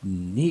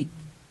neat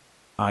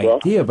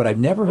idea, but I've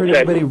never heard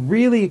anybody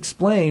really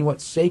explain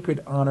what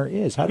sacred honor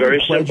is. How do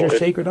you pledge your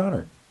sacred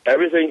honor?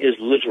 Everything is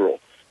literal.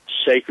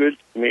 Sacred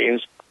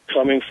means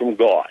coming from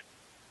God.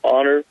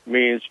 Honor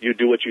means you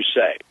do what you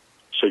say.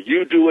 So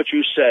you do what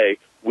you say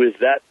with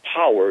that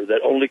power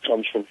that only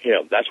comes from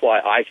Him. That's why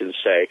I can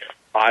say,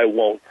 I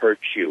won't hurt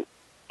you.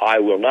 I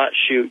will not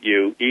shoot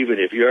you, even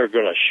if you're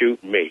going to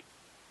shoot me.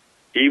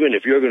 Even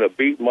if you're going to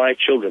beat my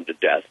children to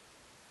death,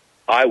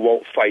 I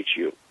won't fight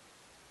you.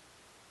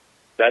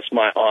 That's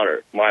my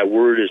honor. My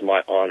word is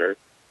my honor,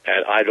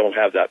 and I don't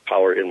have that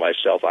power in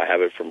myself. I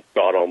have it from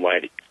God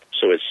Almighty.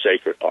 So it's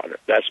sacred honor.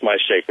 That's my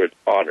sacred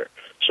honor.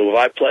 So if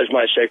I pledge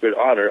my sacred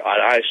honor, and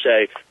I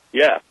say,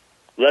 yeah,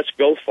 let's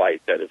go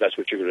fight then, if that's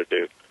what you're going to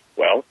do.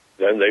 Well,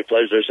 then they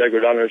pledge their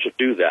sacred honor to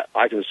do that.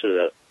 I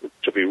consider that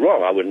to be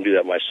wrong. I wouldn't do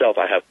that myself.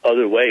 I have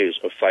other ways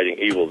of fighting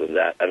evil than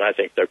that, and I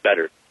think they're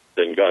better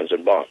than guns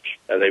and bombs,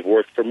 and they've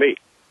worked for me.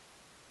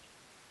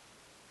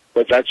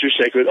 But that's your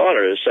sacred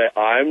honor, is say,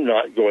 I'm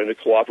not going to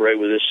cooperate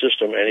with this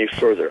system any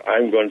further.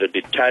 I'm going to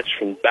detach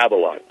from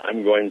Babylon.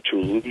 I'm going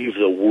to leave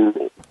the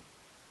world.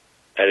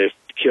 And if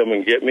they come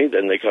and get me,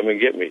 then they come and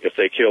get me. If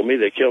they kill me,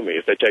 they kill me.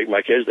 If they take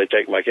my kids, they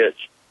take my kids.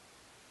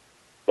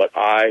 But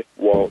I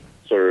won't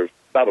serve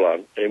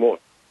Babylon anymore.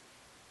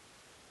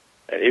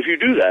 And if you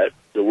do that,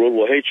 the world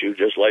will hate you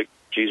just like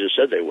Jesus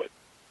said they would.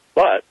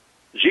 But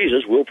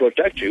Jesus will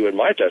protect you, and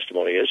my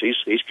testimony is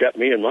he's kept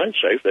me and mine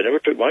safe. They never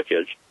took my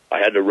kids. I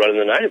had to run in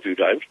the night a few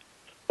times,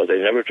 but they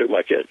never took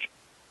my kids.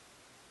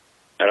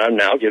 And I'm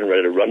now getting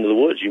ready to run to the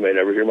woods. You may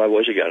never hear my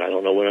voice again. I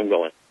don't know when I'm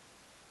going.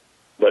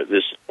 But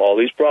all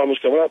these problems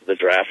coming up. The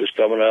draft is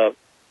coming up,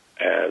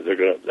 and they're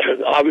going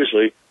to,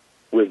 obviously,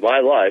 with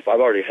my life,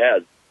 I've already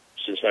had,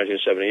 since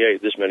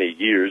 1978, this many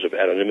years of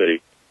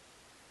anonymity.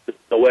 There's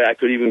no way I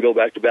could even go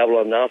back to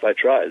Babylon now if I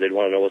tried. They'd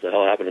want to know what the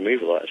hell happened to me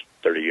for the last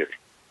 30 years.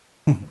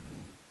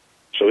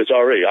 So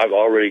I've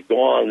already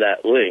gone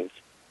that length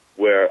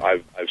where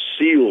I've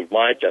sealed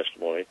my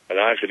testimony, and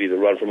I could either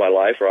run for my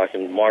life or I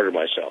can martyr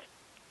myself.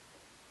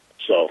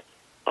 So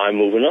I'm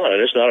moving on,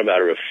 and it's not a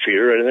matter of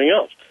fear or anything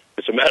else.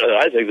 It's a matter that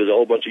I think there's a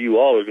whole bunch of you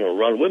all are going to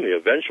run with me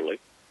eventually,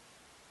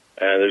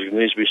 and there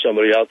needs to be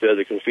somebody out there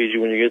that can feed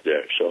you when you get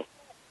there. So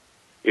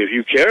if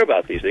you care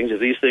about these things, if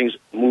these things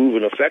move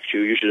and affect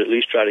you, you should at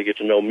least try to get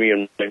to know me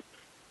and mine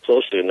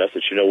closely enough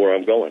that you know where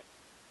I'm going.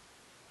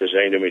 There's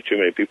ain't going to be too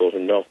many people who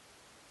know.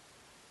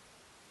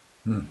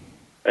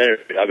 Anyway,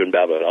 I've been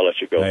babbling. I'll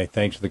let you go. Hey,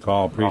 thanks for the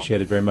call.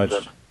 Appreciate it very much.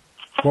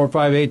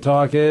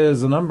 458-TALK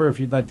is the number if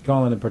you'd like to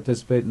call in and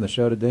participate in the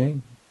show today.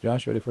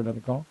 Josh, ready for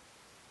another call?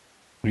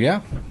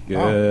 Yeah.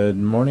 Good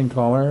morning,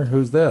 caller.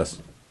 Who's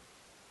this?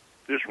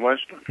 This is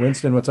Winston.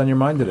 Winston, what's on your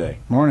mind today?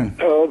 Morning.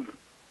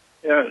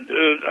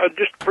 I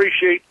just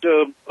appreciate,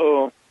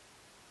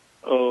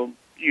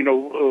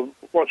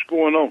 what's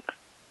going on.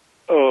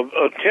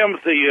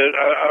 Timothy,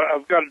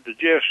 I've got to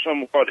digest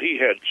some of what he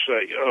had to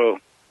say.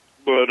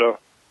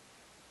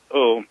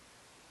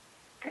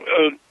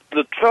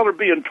 the feller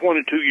being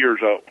 22 years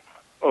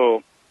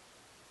old,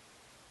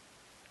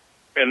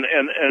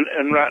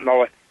 and writing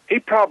all that, he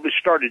probably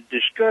started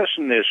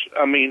discussing this.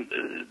 I mean,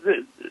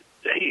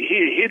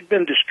 he'd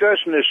been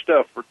discussing this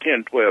stuff for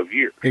 10, 12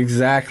 years.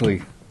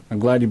 Exactly. I'm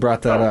glad you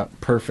brought that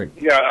up.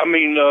 Perfect. Yeah, I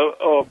mean,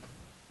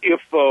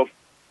 if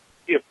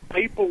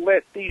people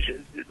let the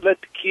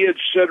kids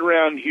sit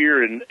around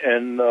here and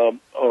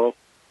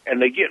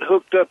they get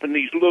hooked up in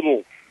these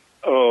little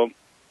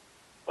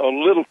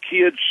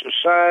kids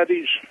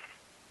societies,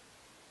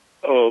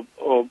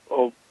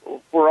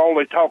 where all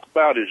they talk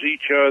about is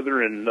each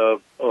other and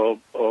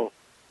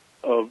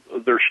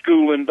their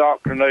school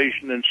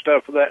indoctrination and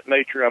stuff of that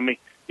nature. I mean,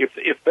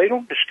 if they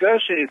don't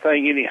discuss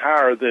anything any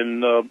higher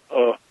than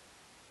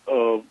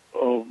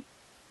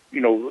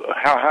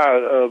how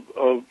high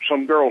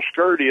some girl's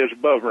skirt is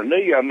above her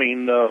knee, I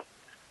mean,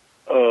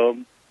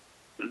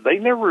 they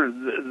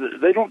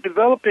don't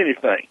develop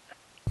anything.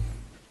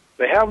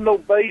 They have no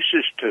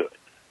basis to it.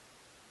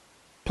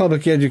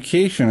 Public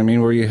education, I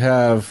mean, where you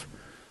have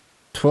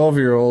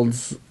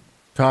 12-year-olds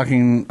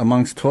talking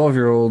amongst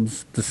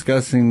 12-year-olds,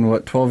 discussing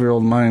what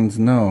 12-year-old minds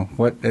know.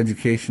 What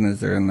education is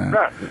there in that?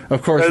 Right.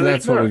 Of course,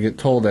 that's what we get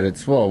told, that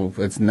it's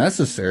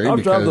necessary.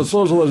 I've got the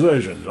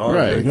socialization.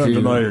 Right. You can't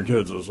deny your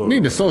kids the socialization.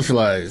 Need to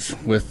socialize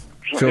with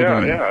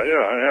children.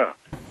 Yeah.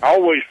 I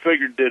always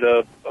figured that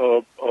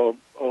a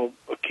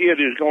kid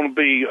is going to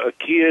be a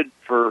kid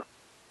for,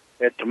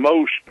 at the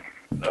most,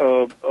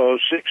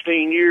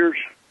 16 years.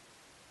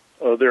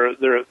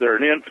 They're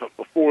an infant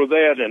before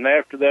that, and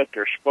after that,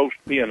 they're supposed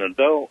to be an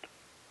adult.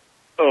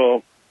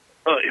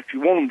 If you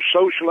want them to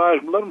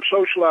socialize, let them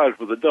socialize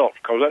with adults,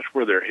 because that's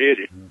where they're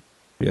headed.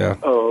 Yeah.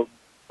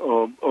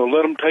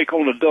 Let them take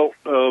on adult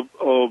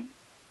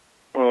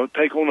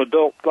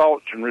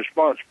thoughts and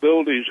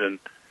responsibilities, and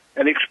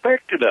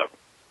expect it of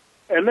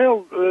them, and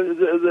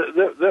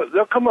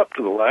they'll come up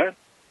to the line.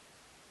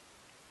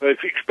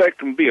 If you expect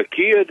them to be a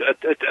kid, a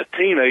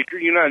teenager,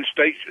 the United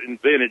States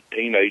invented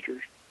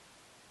teenagers.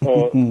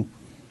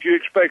 If you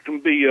expect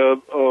them to be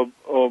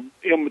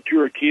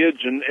immature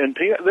kids and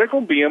they're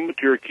going to be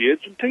immature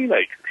kids and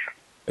teenagers.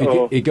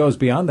 It goes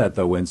beyond that,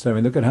 though, Winston. I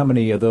mean, look at how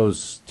many of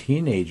those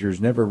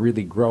teenagers never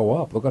really grow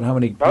up. Look at how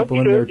many people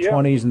in their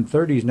 20s and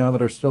 30s now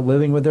that are still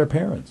living with their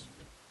parents.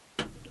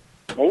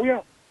 Oh,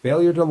 yeah.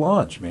 Failure to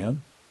launch,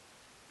 man.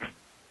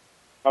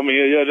 I mean,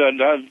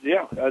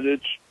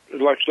 it's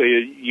like I say,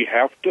 you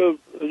have to,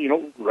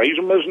 raise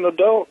them as an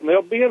adult, and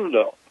they'll be an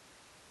adult.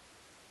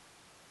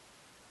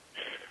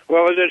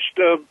 Well, it's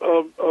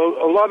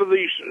a lot of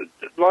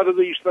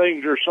these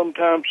things are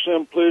sometimes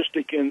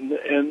simplistic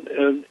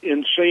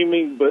in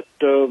seeming, but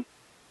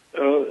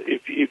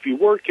if you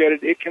work at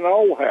it, it can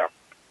all happen.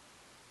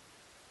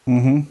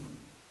 Mm-hmm.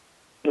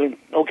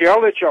 Okay,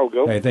 I'll let y'all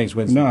go. Hey, thanks,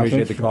 Winston.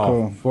 Appreciate the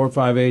call.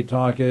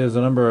 458-TALK is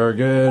the number.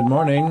 Good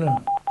morning.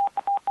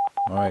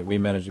 All right, we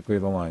managed to clear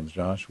the lines,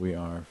 Josh. We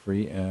are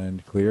free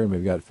and clear, and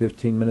we've got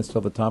 15 minutes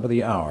till the top of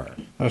the hour.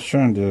 I was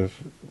trying to...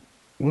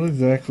 What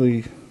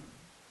exactly...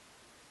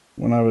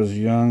 When I was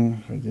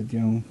young, I did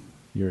young.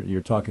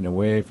 You're talking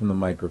away from the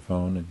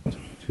microphone and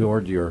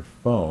toward your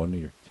phone.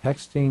 You're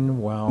texting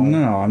while...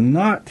 No, I'm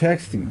not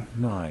texting.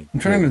 No, I'm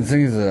trying to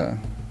think of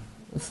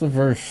what's the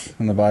verse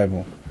in the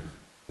Bible?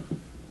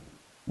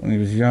 When he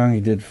was young,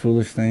 he did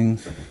foolish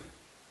things.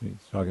 He's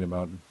talking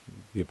about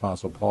the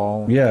Apostle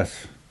Paul.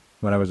 Yes.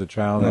 When I was a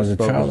child, I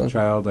spoke as a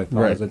child, I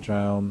thought as a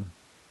child.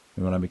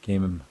 And when I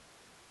became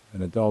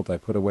an adult, I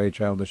put away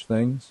childish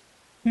things.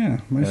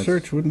 Yeah, my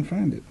search wouldn't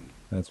find it.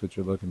 That's what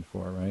you're looking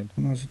for, right?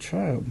 When I was a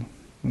child,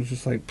 I was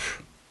just like,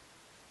 pfft.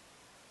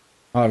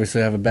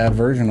 Obviously I have a bad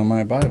version of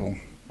my Bible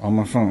on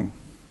my phone.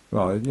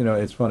 Well,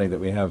 it's funny that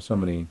we have so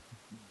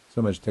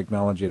much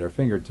technology at our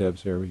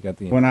fingertips here. We got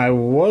the... When I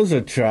was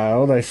a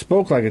child, I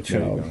spoke like a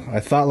child.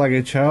 I thought like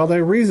a child. I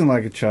reasoned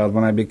like a child.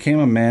 When I became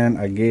a man,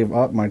 I gave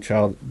up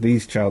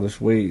these childish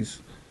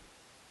ways.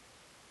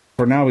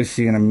 For now we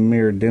see in a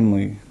mirror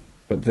dimly,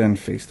 but then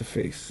face to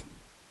face.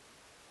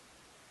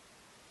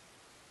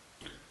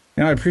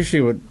 I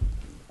appreciate what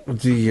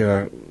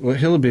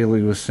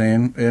Hillbilly was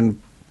saying,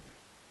 and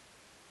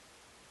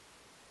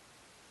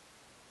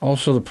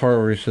also the part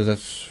where he says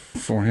that's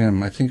for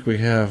him. I think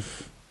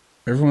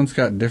everyone's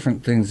got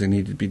different things they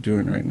need to be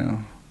doing right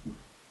now.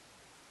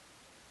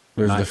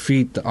 There's the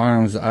feet, the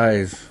arms, the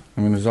eyes.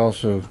 I mean,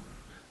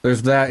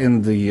 there's that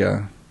in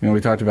the, we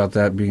talked about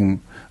that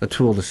being a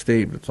tool of the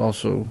state, but it's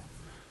also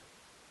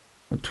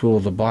a tool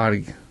of the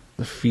body,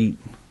 the feet.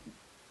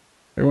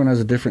 Everyone has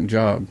a different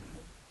job.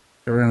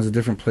 Everyone has a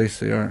different place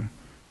they are.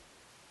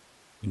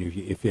 And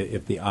if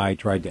the eye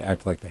tried to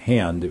act like the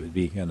hand, it would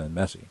be kind of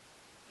messy.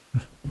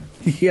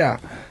 Yeah.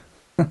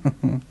 All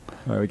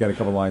right, we got a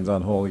couple lines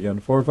on hold again.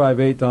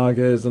 458-TALK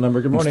is the number.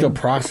 Good morning. I'm still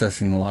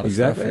processing a lot of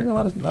stuff. Exactly. A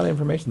lot of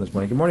information this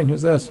morning. Good morning.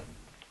 Who's this?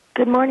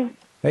 Good morning.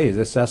 Hey, is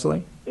this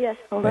Cecily? Yes,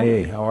 hold on.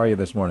 Hey, how are you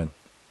this morning?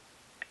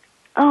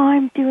 Oh,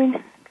 I'm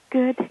doing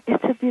good.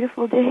 It's a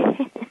beautiful day.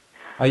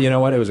 You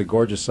know what? It was a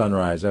gorgeous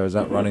sunrise. I was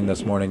out running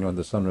this morning when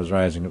the sun was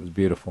rising. It was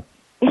beautiful.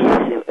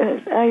 Yes, it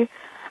was.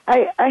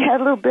 I had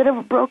a little bit of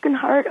a broken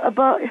heart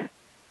about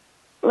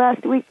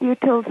last week. You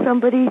told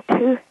somebody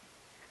to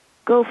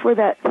go for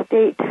that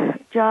state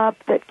job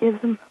that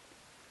gives them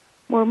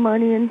more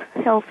money and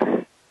health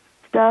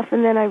stuff,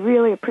 and then I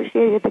really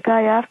appreciated the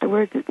guy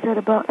afterwards that said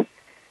about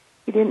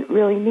he didn't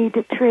really need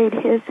to trade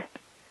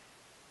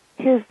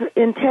his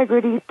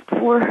integrity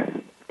for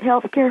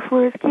health care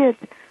for his kids,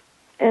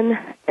 and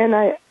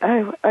I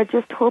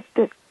just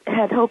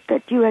had hoped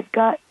that you had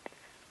got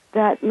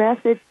that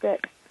message, that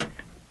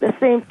the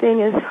same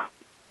thing as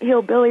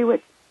Hillbilly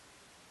would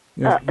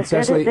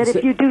said it, that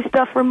if you do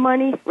stuff for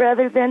money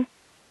rather than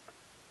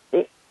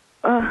if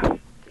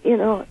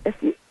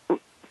you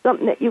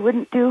something that you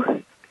wouldn't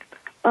do,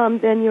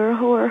 then you're a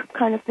whore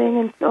kind of thing.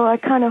 And so I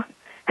kind of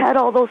had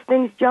all those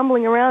things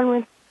jumbling around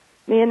with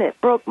me, and it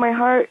broke my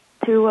heart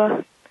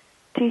to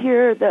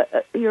hear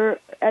your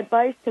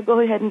advice to go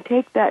ahead and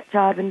take that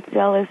job and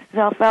sell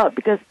himself out,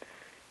 because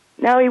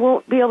now he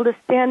won't be able to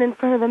stand in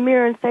front of the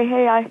mirror and say,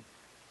 "Hey,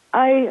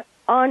 I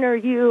honor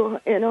you,"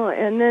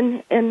 and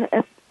then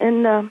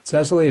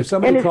Cecily, if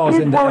somebody calls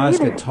in to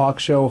ask a talk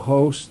show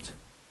host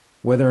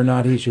whether or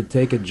not he should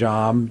take a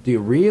job, do you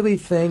really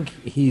think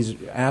he's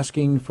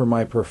asking for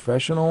my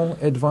professional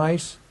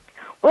advice?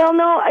 Well,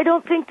 no, I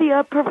don't think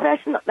the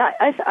professional.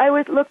 I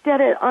always looked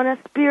at it on a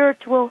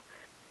spiritual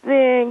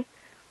thing,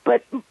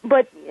 but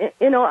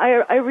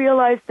I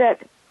realized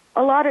that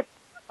a lot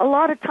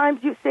of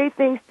times you say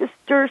things to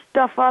stir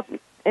stuff up,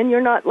 and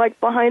you're not like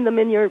behind them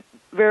in your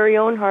very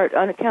own heart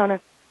on account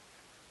of,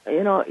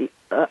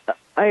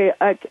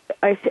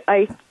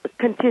 I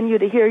continue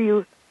to hear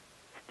you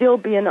still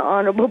be an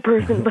honorable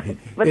person, but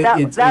it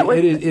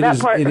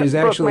is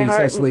actually,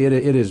 Cecily, it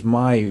is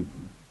my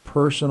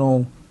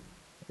personal,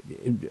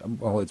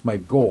 it's my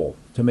goal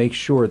to make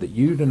sure that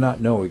you do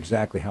not know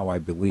exactly how I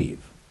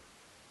believe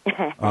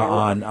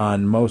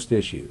on most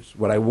issues.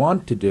 What I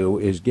want to do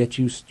is get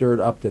you stirred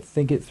up to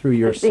think it through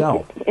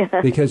yourself.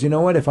 Because you know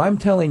what? If I'm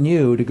telling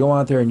you to go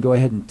out there and go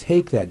ahead and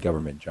take that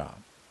government job,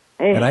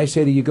 and I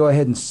say to you, go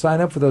ahead and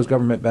sign up for those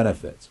government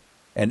benefits,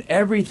 and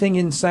everything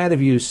inside of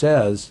you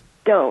says,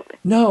 don't.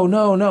 No.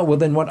 Well,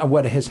 then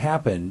what has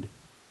happened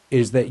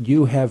is that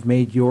you have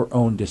made your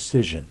own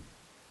decision.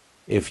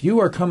 If you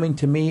are coming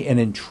to me and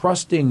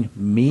entrusting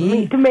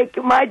me to make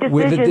my decisions,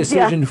 with a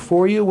decision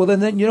for you, well,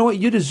 then you know what?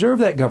 You deserve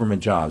that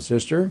government job,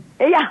 sister.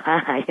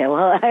 Yeah,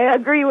 well, I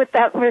agree with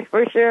that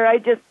for sure. I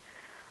just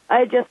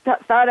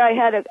thought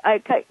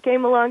I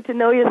came along to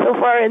know you so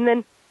far,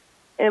 and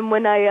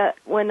when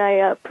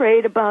I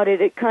prayed about it,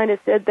 it kind of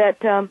said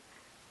that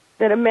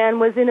a man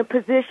was in a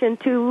position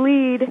to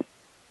lead.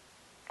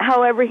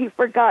 However, he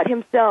forgot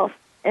himself,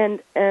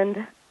 and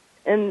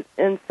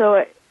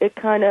so it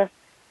kind of,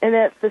 and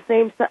at the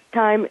same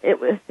time, it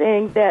was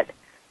saying that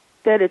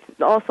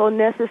it's also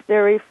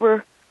necessary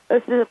for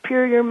a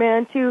superior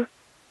man to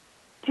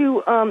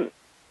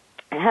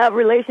have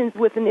relations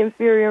with an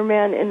inferior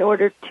man in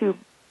order to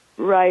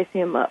rise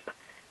him up.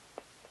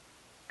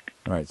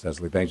 All right,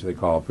 Cecily, thanks for the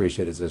call.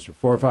 Appreciate it, sister.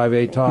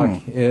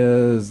 458-TALK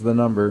is the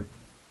number.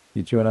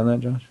 You chewing on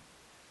that, Josh?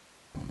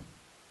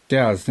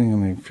 Yeah, I was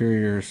thinking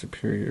inferior or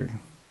superior.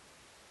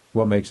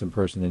 What makes a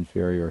person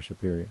inferior or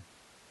superior?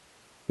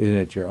 Isn't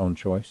it your own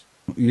choice?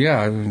 Yeah,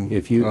 I mean,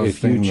 if you choose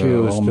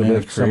to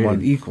lift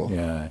someone equal.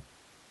 Yeah.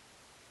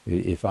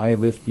 If I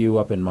lift you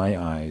up in my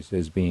eyes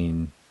as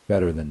being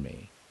better than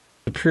me.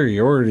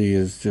 Superiority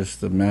is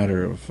just a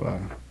matter of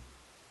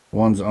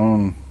one's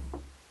own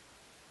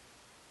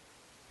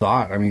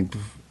thought. I mean,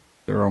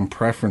 their own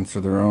preference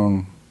or their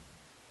own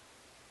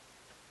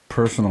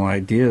personal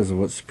ideas of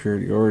what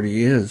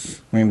superiority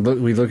is. I mean,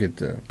 we look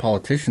at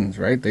politicians,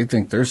 right? They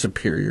think they're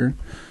superior.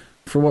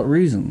 For what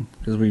reason?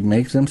 Because we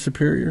make them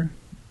superior?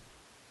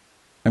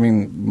 I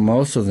mean,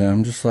 most of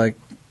them, just like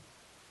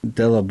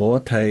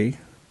Boati,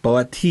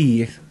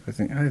 I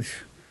think. Is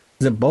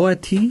it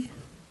Boati?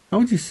 How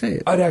would you say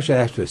it? I'd actually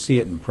have to see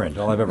it in print.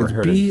 All I've ever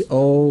heard is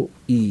Boetie.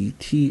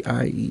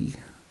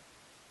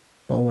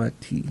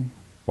 Boati.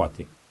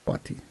 Boati.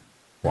 Boati.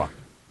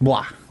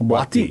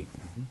 Boati.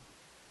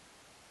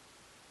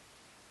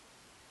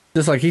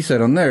 Just like he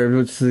said on there,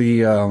 it's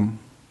the,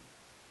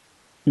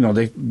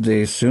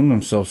 they assume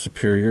themselves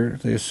superior.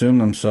 They assume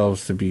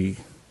themselves to be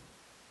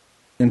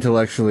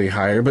intellectually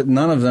higher, but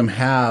none of them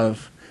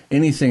have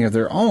anything of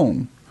their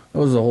own. That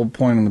was the whole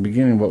point in the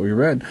beginning of what we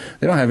read.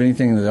 They don't have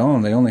anything of their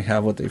own. They only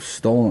have what they've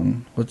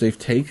stolen, what they've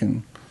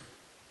taken.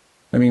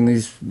 I mean,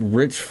 these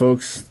rich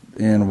folks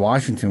in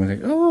Washington would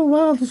think, oh,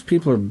 well, those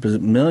people are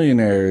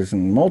millionaires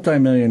and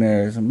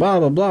multimillionaires and blah,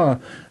 blah, blah.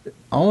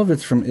 All of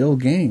it's from ill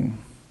gain.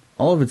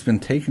 All of it's been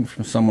taken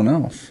from someone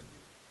else.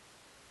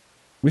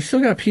 We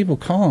still got people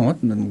calling.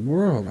 What in the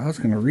world? I was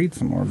going to read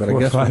some more, but I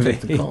guess we'll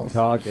take the calls.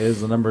 Talk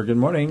is the number. Good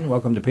morning.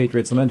 Welcome to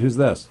Patriot Lament. Who's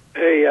this?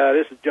 Hey,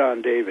 this is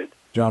John David.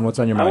 John, what's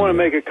on your mind? I want to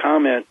make a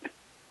comment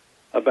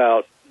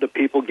about the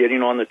people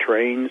getting on the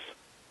trains.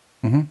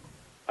 Mm-hmm.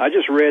 I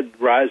just read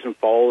Rise and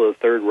Fall of the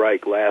Third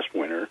Reich last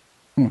winter,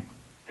 and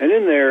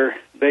in there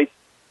they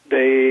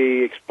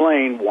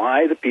explain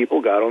why the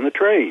people got on the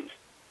trains.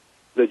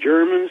 The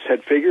Germans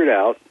had figured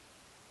out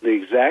the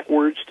exact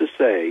words to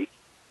say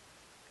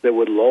that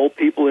would lull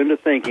people into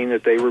thinking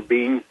that they were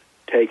being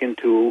taken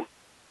to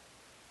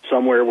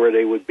somewhere where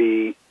they would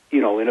be,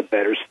 in a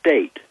better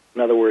state.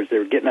 In other words, they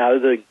were getting out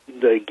of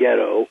the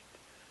ghetto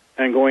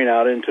and going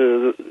out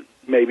into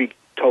maybe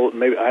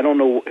I don't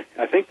know.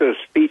 I think the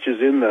speech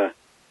is in the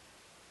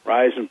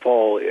Rise and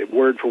Fall,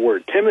 word for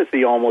word.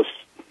 Timothy almost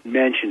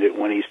mentioned it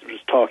when he was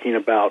talking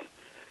about,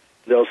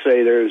 they'll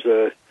say there's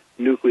a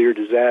nuclear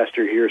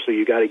disaster here, so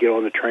you got to get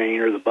on the train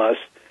or the bus.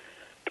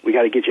 We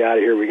got to get you out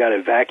of here. We got to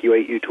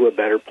evacuate you to a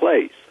better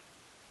place.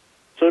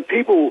 So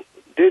people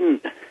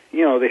didn't,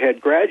 they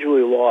had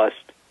gradually lost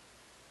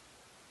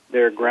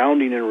their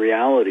grounding in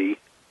reality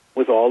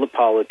with all the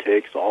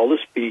politics, all the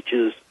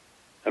speeches,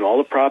 and all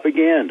the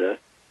propaganda,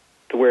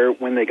 to where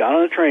when they got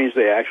on the trains,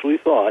 they actually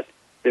thought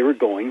they were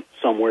going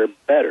somewhere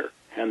better.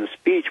 And the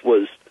speech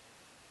was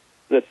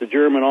that the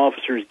German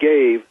officers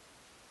gave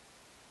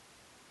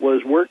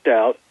was worked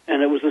out,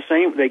 and it was the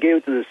same. They gave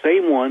it to the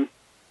same one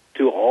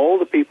to all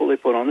the people they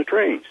put on the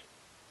trains.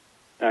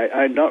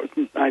 I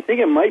think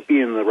it might be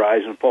in the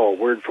Rise and Fall,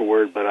 word for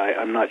word, but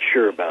I'm not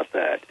sure about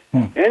that.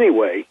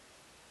 Anyway,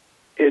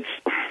 it's,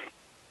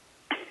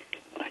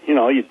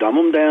 you dumb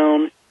them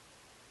down,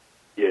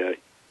 you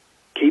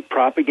keep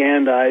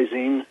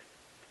propagandizing,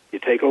 you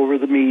take over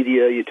the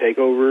media, you take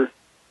over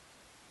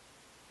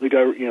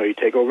you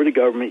take over the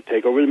government, you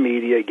take over the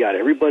media, you got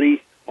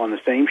everybody on the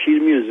same sheet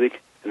of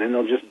music, and then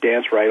they'll just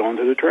dance right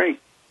onto the train.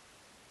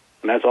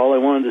 And that's all I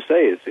wanted to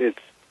say.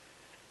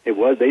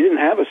 They didn't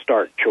have a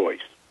start choice.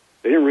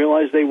 They didn't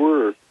realize they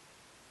were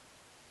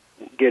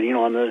getting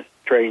on the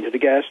train to the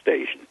gas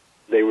station.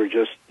 They were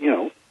just,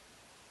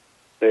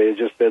 they had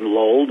just been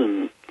lulled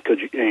and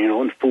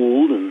and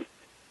fooled, and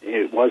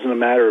it wasn't a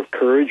matter of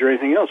courage or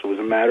anything else. It was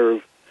a matter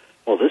of,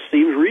 well, this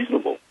seems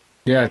reasonable.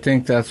 Yeah, I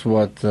think that's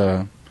what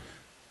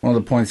one of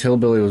the points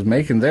Hillbilly was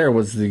making there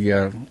was you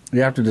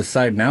have to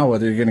decide now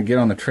whether you're going to get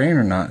on the train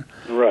or not.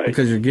 Right.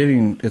 Because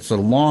it's a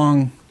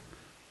long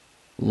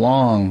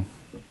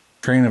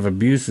train of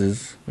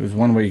abuses, is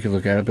one way you could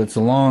look at it, but it's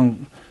a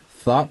long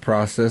thought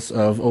process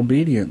of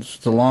obedience.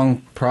 It's a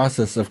long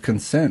process of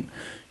consent.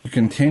 You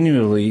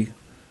continually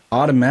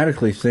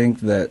automatically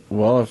think that,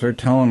 well, if they're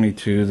telling me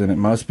to, then it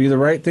must be the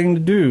right thing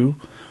to do.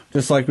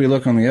 Just like we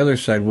look on the other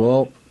side,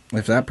 well,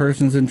 if that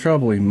person's in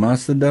trouble, he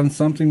must have done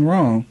something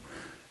wrong.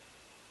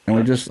 And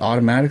we just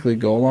automatically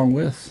go along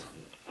with.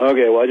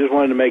 Okay, well, I just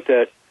wanted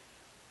to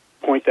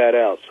point that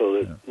out so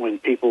that when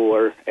people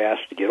are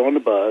asked to get on the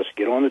bus,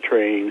 get on the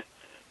train,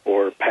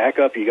 or pack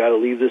up, you got to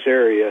leave this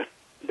area,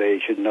 they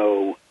should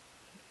know.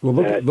 Well,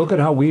 look at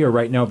how we are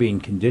right now being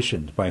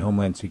conditioned by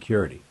Homeland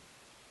Security.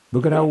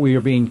 Look at how we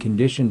are being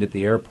conditioned at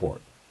the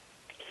airport.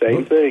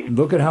 Same thing.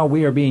 Look at how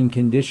we are being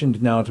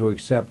conditioned now to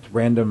accept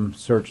random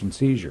search and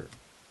seizure.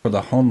 For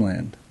the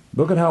homeland.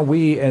 Look at how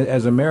we,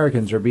 as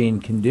Americans, are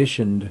being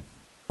conditioned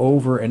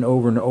over and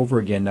over and over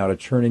again now to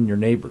turn in your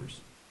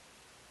neighbors.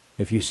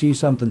 If you see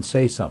something,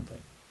 say something.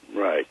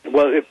 Right.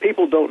 Well, if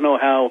people don't know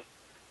how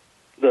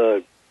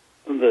the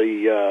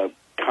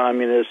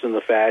communists and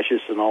the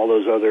fascists and all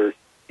those other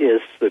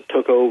ists that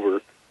took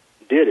over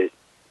did it,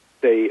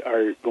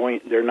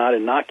 they're not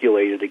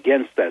inoculated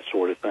against that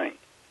sort of thing.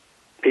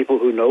 People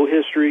who know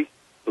history,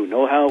 who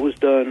know how it was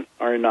done,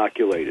 are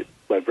inoculated.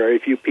 But very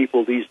few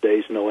people these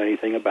days know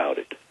anything about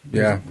it.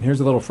 Yeah. Here's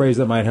a little phrase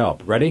that might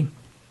help. Ready?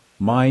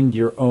 Mind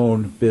your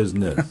own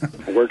business.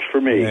 Works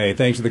for me. Hey,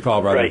 thanks for the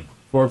call, brother. Right.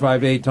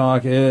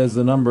 458-TALK is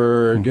the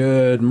number.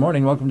 Good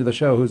morning. Welcome to the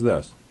show. Who's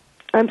this?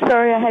 I'm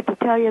sorry I had to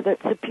tell you that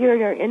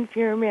superior and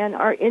inferior man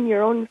are in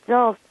your own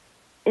self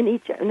in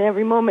each and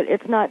every moment.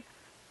 It's not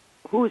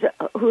who's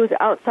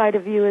outside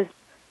of you is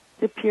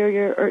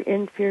superior or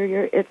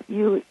inferior. It's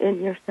you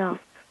in yourself.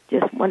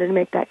 Just wanted to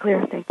make that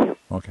clear. Thank you.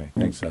 Okay.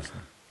 Thanks, Cecily.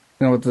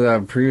 What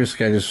the previous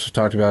guy just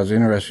talked about is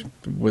interesting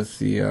with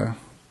the,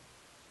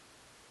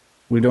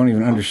 we don't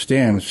even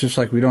understand. It's just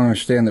like we don't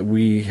understand that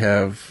we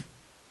have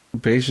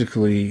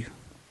basically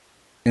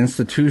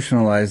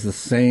institutionalized the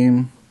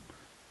same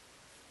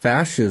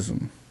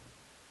fascism.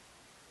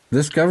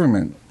 This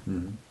government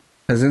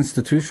has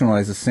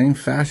institutionalized the same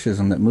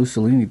fascism that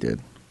Mussolini did.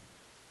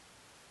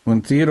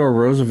 When Theodore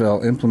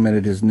Roosevelt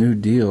implemented his New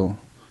Deal,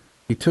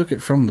 he took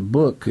it from the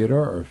book.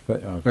 Theodore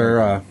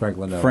or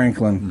Franklin?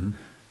 Franklin. Mm-hmm.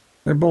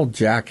 They're both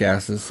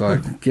jackasses, so I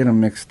get them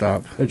mixed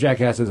up. They're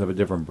jackasses of a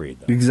different breed,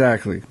 though.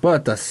 Exactly.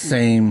 But the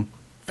same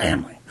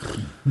family.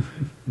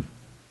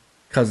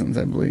 Cousins,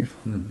 I believe.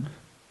 Mm-hmm.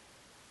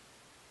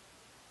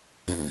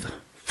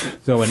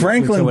 So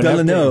Franklin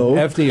Delano,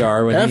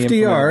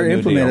 FDR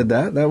implemented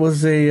that. That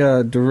was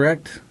a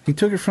direct. He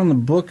took it from the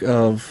book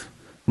of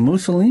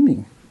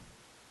Mussolini.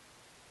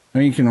 I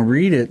mean, you can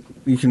read it.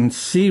 You can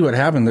see what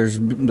happened.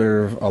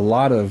 There are a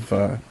lot of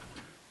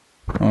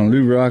on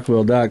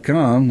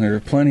LouRockwell.com. There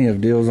are plenty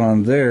of deals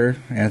on there.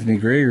 Anthony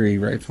Gregory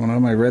writes one of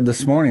them I read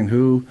this morning,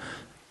 who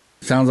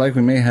sounds like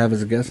we may have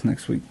as a guest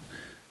next week.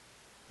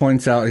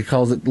 Points out, he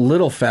calls it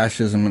little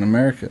fascism in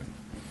America.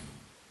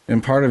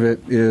 And part of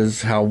it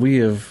is how we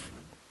have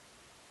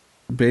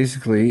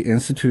basically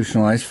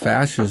institutionalized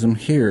fascism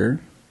here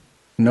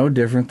no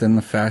different than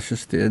the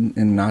fascists did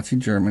in Nazi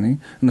Germany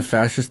and the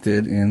fascists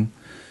did in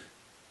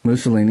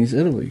Mussolini's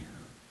Italy.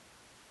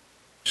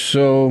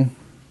 So,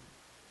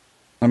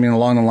 I mean,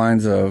 along the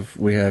lines of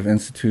we have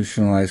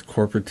institutionalized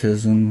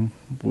corporatism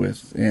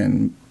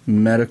within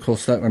medical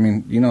stuff. I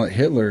mean, you know,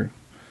 Hitler,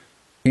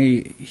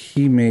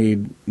 he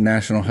made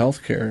national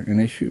health care an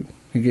issue.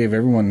 He gave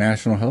everyone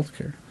national health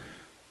care.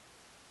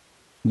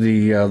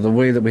 The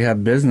way that we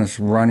have business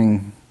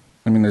running,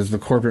 I mean, there's the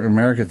corporate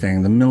America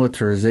thing, the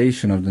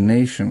militarization of the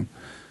nation.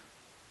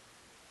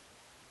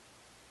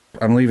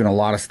 I'm leaving a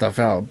lot of stuff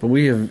out, but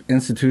we have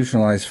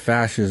institutionalized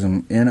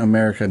fascism in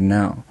America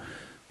now.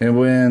 And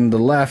when the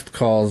left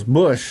calls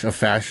Bush a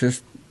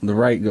fascist, the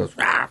right goes,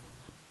 ah,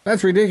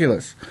 that's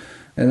ridiculous.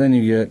 And then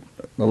you get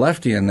the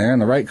lefty in there,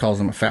 and the right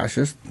calls him a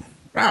fascist.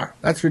 Ah,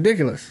 that's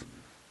ridiculous.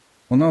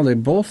 Well, no, they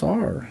both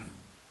are.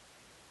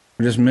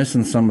 We're just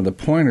missing some of the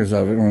pointers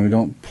of it when we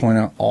don't point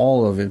out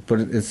all of it,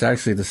 but it's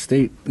actually the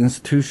state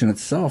institution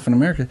itself in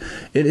America.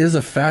 It is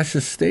a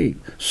fascist state.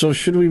 So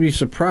should we be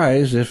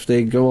surprised if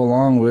they go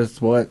along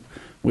with what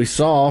we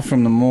saw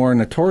from the more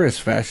notorious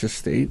fascist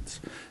states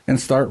and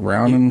start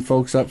rounding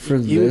folks up for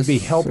this? It would be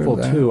helpful,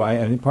 too.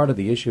 I mean, part of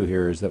the issue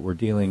here is that we're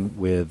dealing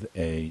with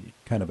a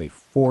kind of a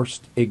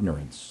forced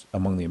ignorance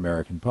among the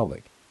American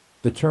public.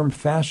 The term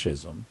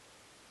fascism,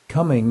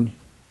 coming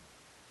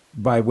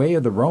by way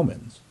of the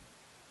Romans,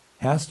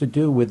 has to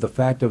do with the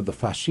fact of the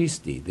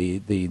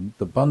fascisti,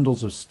 the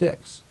bundles of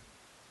sticks.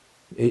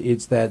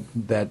 It's that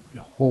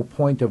whole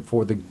point of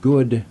for the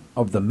good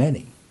of the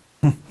many.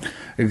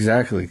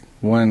 Exactly.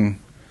 And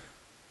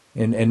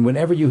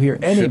whenever you hear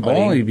anybody, should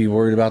only be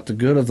worried about the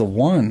good of the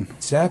one.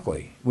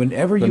 Exactly.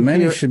 Whenever the you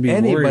many hear should be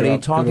anybody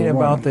talking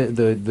about the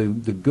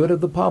the good of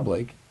the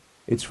public,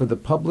 it's for the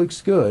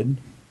public's good.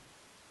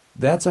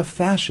 That's a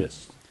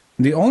fascist.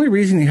 The only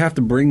reason you have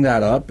to bring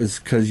that up is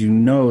because you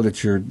know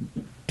that you're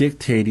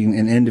dictating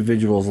an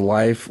individual's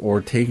life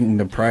or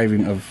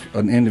depriving of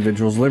an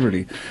individual's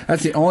liberty.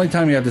 That's the only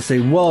time you have to say,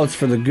 well, it's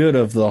for the good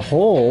of the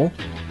whole.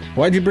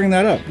 Why'd you bring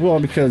that up? Well,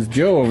 because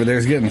Joe over there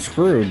is getting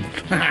screwed.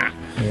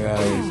 Yeah,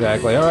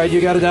 exactly. All right, you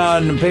got it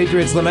on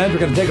Patriots Lament. We're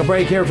going to take a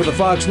break here for the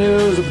Fox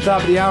News at the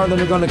top of the hour. Then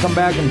we're going to come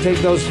back and take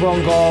those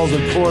phone calls at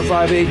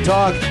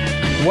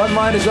 458-TALK. One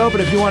line is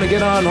open if you want to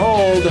get on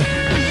hold.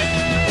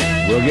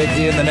 We'll get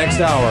to you in the next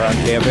hour on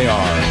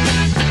KFAR.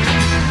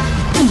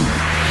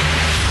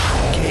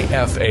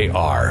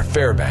 KFAR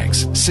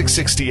Fairbanks,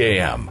 660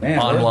 AM. Man,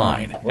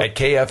 online at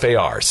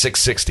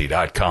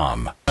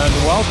KFAR660.com. And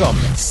welcome.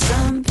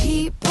 Some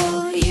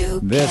people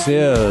This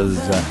is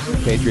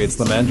Patriots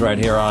Lament right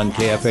here on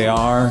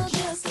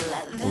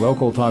KFAR,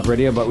 local talk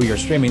radio, but we are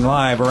streaming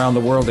live around the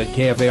world at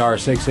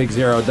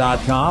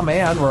KFAR660.com,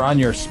 and we're on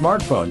your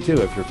smartphone, too.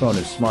 If your phone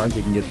is smart,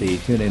 you can get the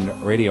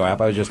TuneIn radio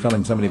app. I was just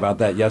telling somebody about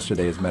that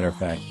yesterday, as a matter of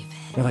fact.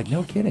 They're like,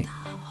 no kidding.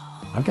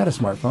 I've got a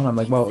smartphone. I'm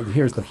like, well,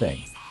 here's the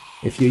thing.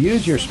 If you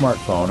use your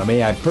smartphone, I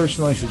mean, I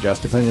personally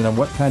suggest, depending on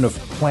what kind of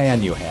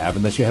plan you have,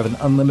 unless you have an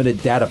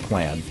unlimited data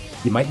plan,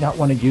 you might not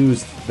want to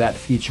use that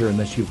feature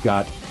unless you've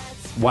got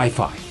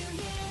Wi-Fi.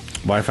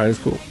 Wi-Fi is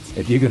cool.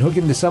 If you can hook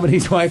into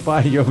somebody's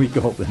Wi-Fi, you'll be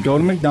golden. Go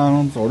to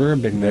McDonald's, order a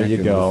Big Mac. There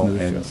you go, and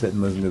and sit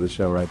and listen to the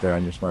show right there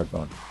on your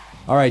smartphone.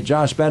 All right,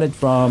 Josh Bennett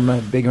from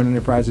Bighorn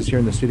Enterprises here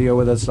in the studio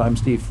with us. I'm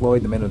Steve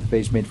Floyd, the man with the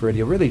face made for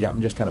radio. Really,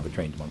 I'm just kind of a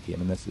trained monkey. I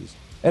mean, this is...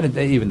 And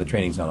even the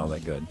training's not all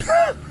that good.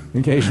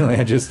 Occasionally, I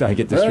get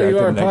distracted. Well, you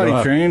are and potty I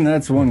go, trained.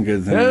 That's one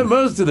good thing. Yeah,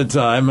 most of the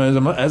time,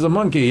 as a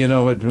monkey, you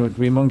know what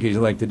we monkeys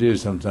like to do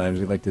sometimes.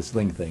 We like to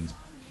sling things.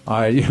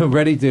 Are you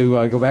ready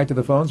to go back to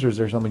the phones, or is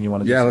there something you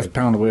want to do? Yeah, let's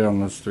pound away on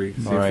those three.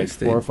 All right,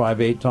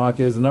 458-TALK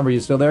is the number. You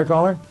still there,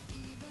 caller?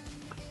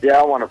 Yeah,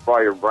 I want to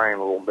fry your brain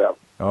a little bit.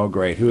 Oh,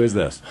 great. Who is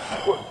this?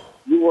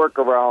 You work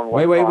around...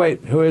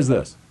 Wait. Who is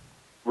this?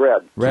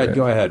 Red. Red,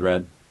 go ahead,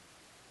 Red.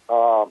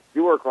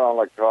 You work around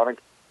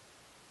electronics,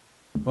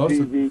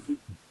 TV,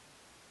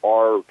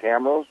 or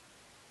cameras,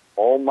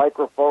 all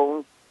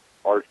microphones,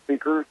 or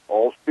speakers,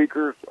 all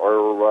speakers,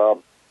 or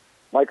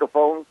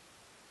microphones.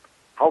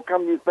 How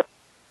come you think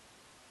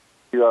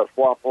you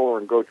swap over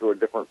and go to a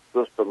different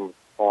system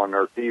on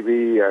their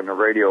TV and the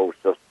radio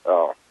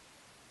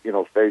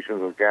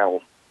stations and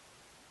channels?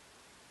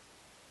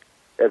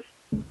 It's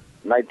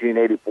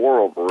 1984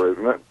 over,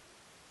 isn't it?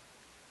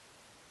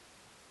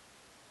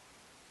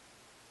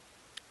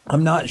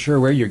 I'm not sure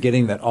where you're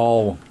getting that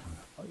all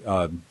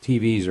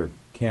TVs or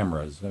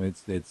cameras. I mean,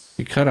 it's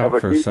You cut out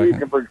If for a a TV second.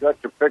 can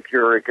project a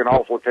picture, it can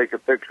also take a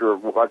picture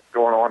of what's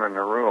going on in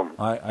the room.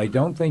 I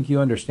don't think you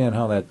understand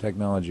how that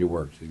technology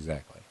works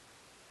exactly.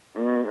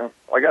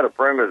 I got a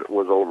friend that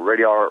was a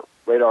radar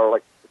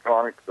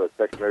electronics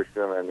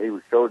technician, and he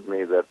showed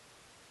me that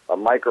a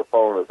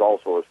microphone is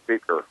also a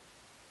speaker.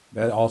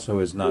 That also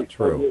is not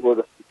true. He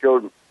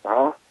showed,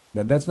 huh?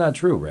 That's not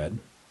true, Red.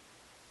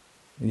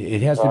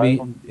 It has to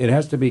be. It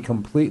has to be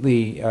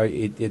completely.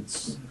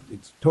 It's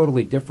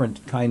totally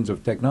different kinds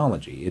of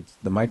technology. It's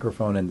the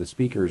microphone and the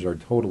speakers are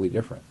totally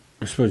different.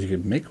 I suppose you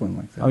could make one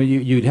like that. I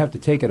mean, you'd have to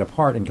take it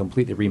apart and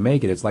completely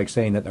remake it. It's like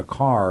saying that a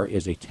car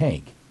is a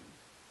tank.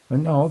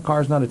 No, a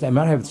car's not it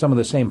might have some of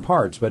the same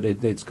parts, but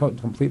it's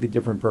completely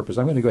different purpose.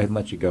 I'm going to go ahead and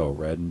let you go,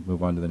 Red, and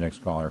move on to the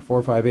next caller.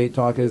 458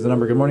 Talk is the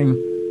number. Good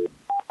morning.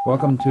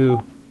 Welcome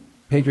to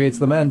Patriots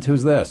Lament.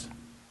 Who's this?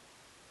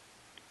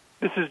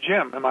 This is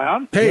Jim. Am I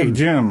on? Hey,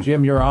 Jim.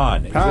 Jim, you're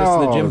on. Is this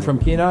the Jim from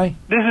Kenai?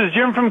 This is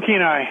Jim from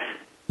Kenai.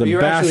 The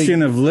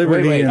bastion of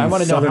liberty wait, in I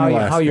want to know southern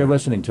Alaska. how you're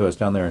listening to us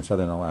down there in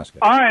southern Alaska.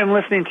 I am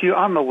listening to you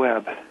on the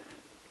web.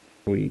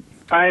 Sweet.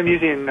 I am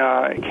using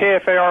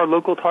KFAR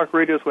Local Talk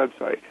Radio's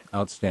website.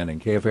 Outstanding.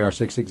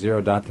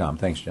 KFAR660.com.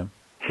 Thanks, Jim.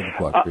 Good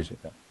plug.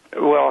 Appreciate that.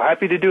 Well,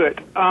 happy to do it.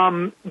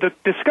 The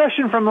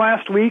discussion from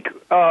last week,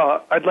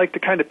 I'd like to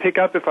kind of pick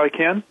up if I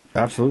can.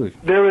 Absolutely.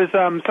 There was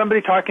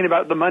somebody talking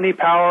about the money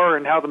power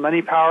and how the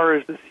money power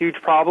is this huge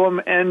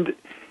problem, and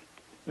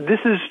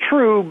this is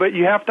true, but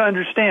you have to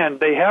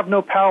understand they have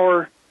no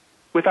power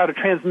without a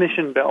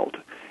transmission belt.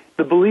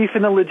 The belief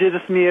in the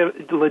legitimacy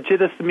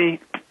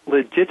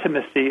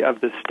of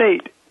the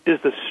state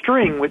is the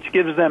string which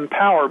gives them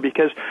power,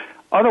 because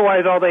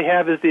otherwise all they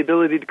have is the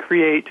ability to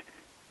create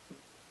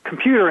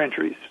computer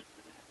entries.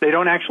 They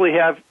don't actually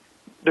have,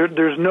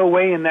 there's no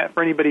way in that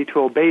for anybody to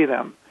obey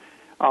them.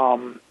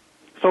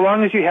 So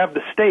long as you have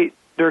the state,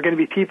 there are going to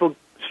be people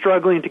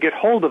struggling to get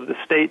hold of the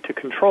state to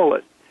control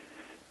it.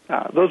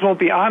 Those won't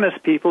be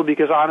honest people,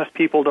 because honest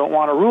people don't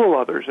want to rule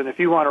others. And if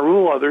you want to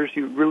rule others,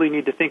 you really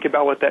need to think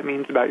about what that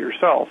means about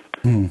yourself.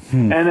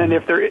 Mm-hmm. And then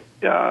if this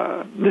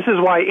is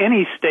why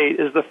any state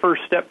is the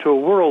first step to a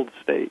world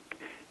state,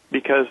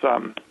 because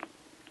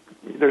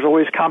there's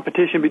always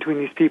competition between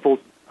these people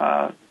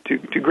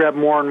to grab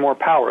more and more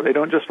power. They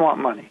don't just want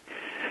money.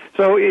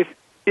 So if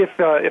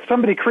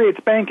somebody creates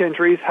bank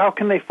entries, how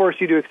can they force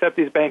you to accept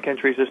these bank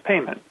entries as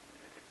payment?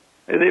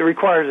 It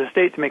requires the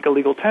state to make a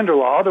legal tender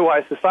law.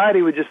 Otherwise,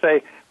 society would just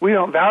say, we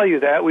don't value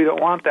that, we don't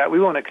want that, we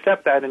won't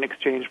accept that in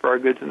exchange for our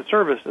goods and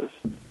services.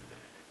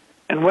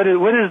 And what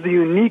is the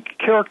unique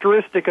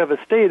characteristic of a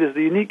state?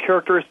 The unique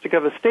characteristic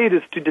of a state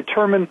is to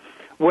determine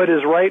what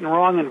is right and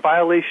wrong in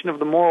violation of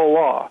the moral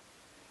law.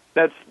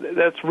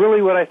 That's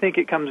really what I think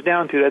it comes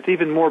down to. That's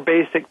even more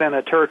basic than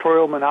a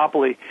territorial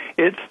monopoly.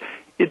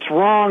 It's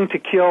wrong to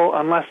kill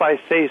unless I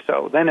say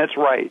so. Then it's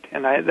right,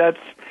 and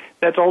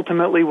that's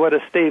ultimately what a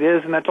state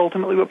is, and that's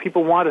ultimately what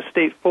people want a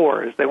state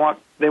for. Is they want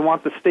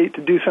the state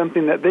to do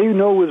something that they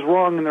know is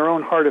wrong in their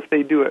own heart if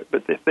they do it.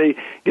 But if they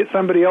get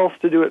somebody else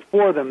to do it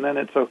for them, then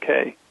it's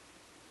okay.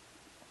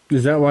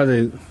 Is that why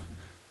they?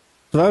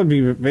 So that would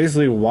be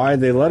basically why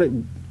they let it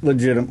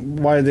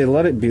Why they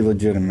let it be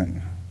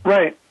legitimate.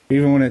 Right.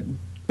 Even when it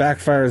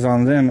backfires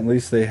on them, at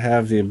least they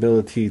have the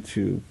ability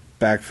to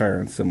backfire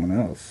on someone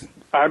else.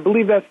 I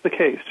believe that's the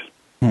case.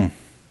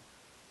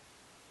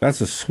 That's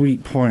a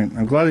sweet point.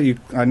 I'm glad that you.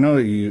 I know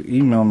that you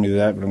emailed me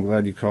that, but I'm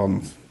glad you called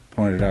and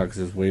pointed it out, because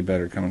it's way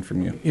better coming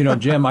from you. You know,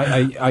 Jim,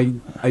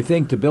 I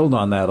think to build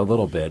on that a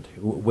little bit,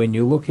 when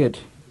you look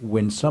at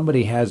when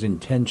somebody has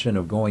intention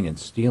of going and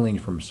stealing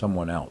from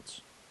someone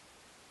else,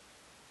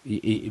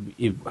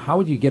 how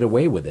would you get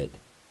away with it?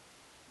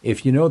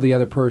 If you know the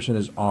other person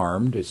is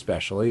armed,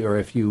 especially, or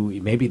if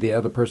maybe the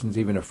other person's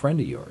even a friend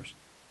of yours.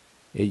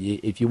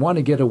 If you want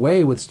to get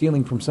away with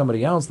stealing from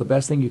somebody else, the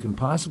best thing you can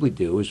possibly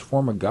do is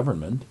form a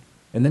government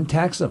and then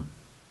tax him.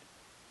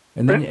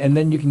 And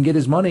then you can get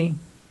his money,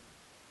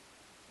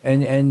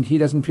 and he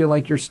doesn't feel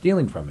like you're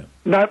stealing from him.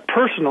 Not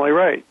personally,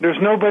 right.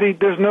 There's nobody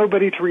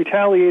to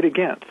retaliate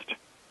against.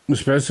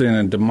 Especially in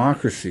a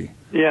democracy.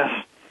 Yes.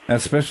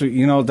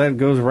 Especially, that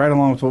goes right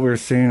along with what we were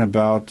saying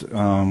about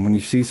when you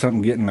see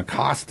something getting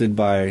accosted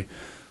by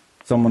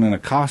someone in a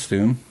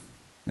costume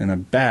and a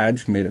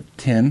badge made of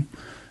tin,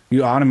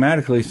 you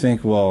automatically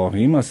think, well,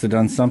 he must have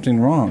done something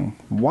wrong.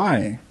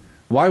 Why?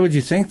 Why would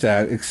you think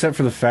that, except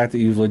for the fact that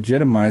you've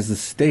legitimized the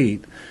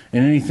state,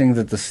 and anything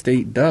that the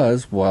state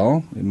does,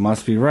 well, it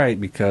must be right,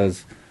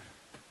 because,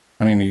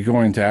 you're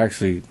going to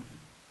actually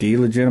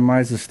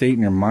delegitimize the state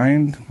in your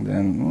mind?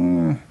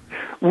 Then,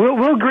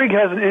 Will Grigg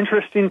has an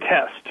interesting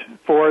test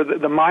for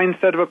the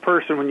mindset of a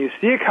person. When you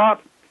see a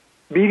cop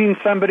beating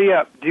somebody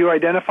up, do you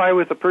identify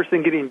with the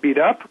person getting beat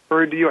up,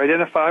 or do you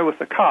identify with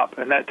the cop?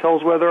 And that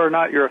tells whether or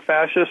not you're a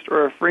fascist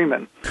or a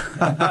freeman.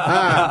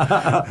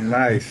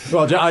 Nice.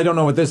 Well, I don't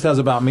know what this says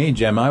about me,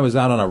 Jim. I was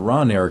out on a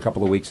run here a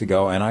couple of weeks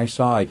ago, and I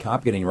saw a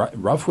cop getting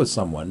rough with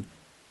someone,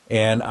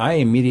 and I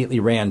immediately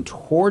ran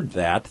toward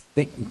that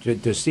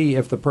to see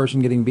if the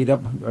person getting beat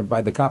up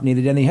by the cop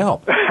needed any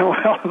help.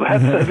 Well,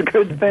 that's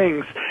good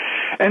things.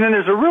 And then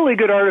there's a really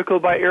good article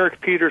by Eric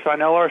Peters on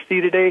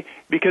LRC today,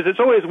 because it's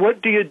always,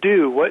 what do you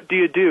do? What do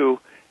you do?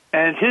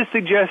 And his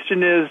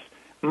suggestion is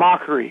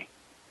mockery.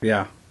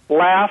 Yeah.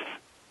 Laugh,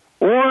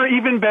 or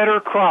even better,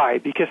 cry,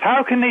 because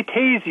how can they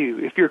tase you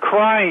if you're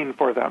crying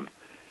for them?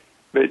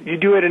 But you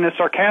do it in a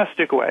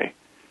sarcastic way.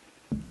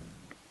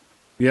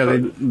 Yeah,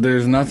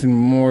 there's nothing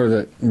more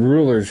that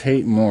rulers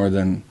hate more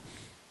than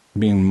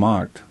being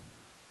mocked.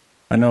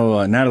 I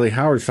know Natalie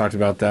Howard's talked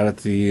about that at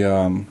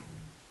the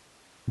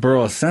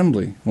Borough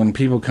Assembly, when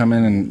people come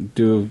in and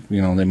do,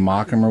 they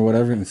mock them or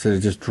whatever, and it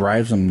just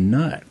drives them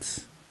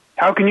nuts.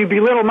 How can you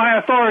belittle my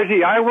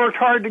authority? I worked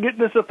hard to get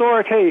this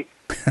authority.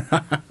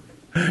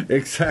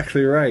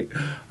 Exactly right.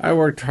 I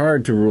worked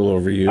hard to rule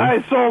over you.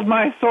 I sold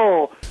my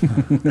soul.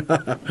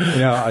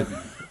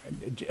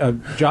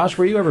 Josh,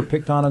 were you ever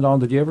picked on at all?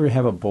 Did you ever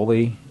have a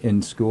bully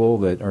in school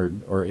that,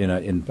 or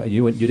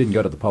you didn't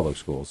go to the public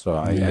school, so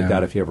I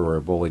doubt if you ever were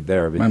bullied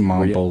there. But my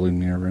mom bullied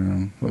me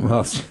around.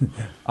 Well,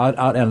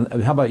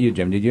 and how about you,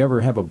 Jim? Did you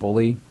ever have a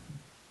bully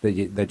that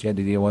you had to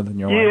deal with in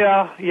your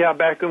life? Yeah.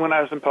 Back when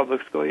I was in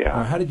public school,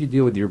 yeah. How did you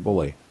deal with your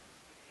bully?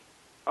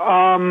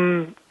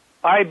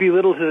 I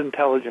belittled his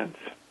intelligence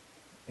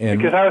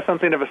because I was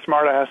something of a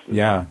smart ass.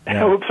 Yeah.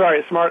 Oops,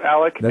 sorry, a smart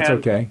aleck. That's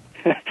okay.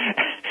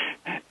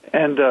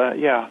 And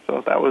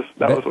so that was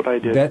what I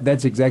did.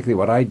 That's exactly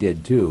what I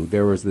did too.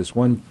 There was this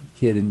one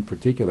kid in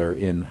particular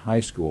in high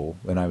school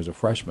when I was a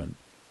freshman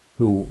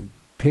who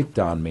picked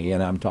on me,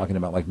 and I'm talking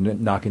about like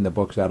knocking the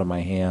books out of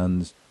my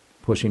hands,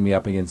 pushing me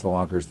up against the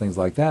lockers, things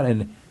like that.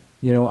 And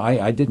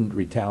I didn't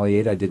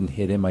retaliate. I didn't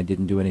hit him. I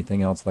didn't do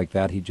anything else like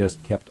that. He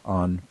just kept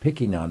on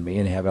picking on me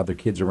and have other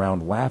kids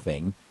around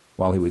laughing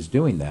while he was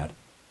doing that.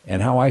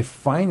 And how I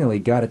finally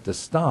got it to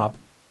stop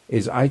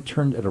is I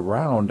turned it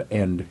around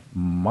and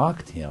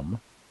mocked him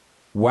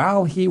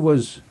while he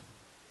was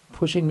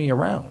pushing me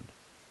around.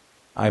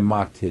 I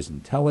mocked his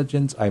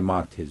intelligence. I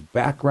mocked his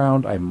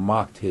background. I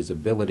mocked his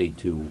ability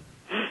to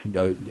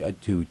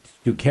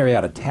carry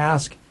out a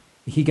task.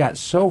 He got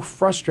so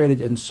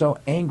frustrated and so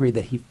angry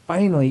that he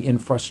finally, in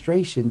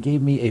frustration,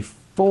 gave me a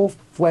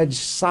full-fledged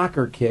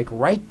soccer kick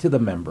right to the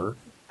member.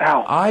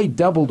 Ow. I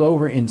doubled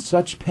over in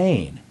such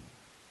pain.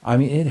 I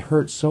mean, it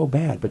hurt so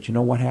bad. But you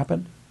know what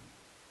happened?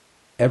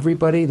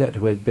 Everybody that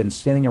had been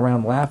standing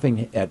around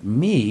laughing at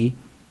me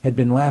had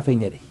been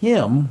laughing at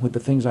him with the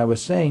things I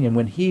was saying, and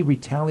when he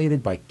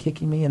retaliated by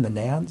kicking me in the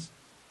nads,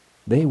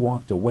 they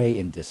walked away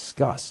in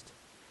disgust.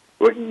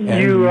 And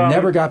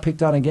never got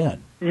picked on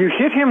again. You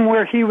hit him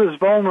where he was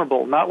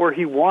vulnerable, not where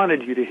he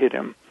wanted you to hit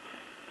him.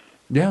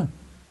 Yeah.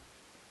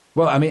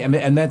 Well,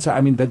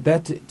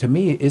 that to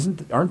me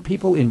aren't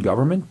people in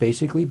government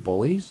basically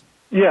bullies?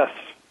 Yes,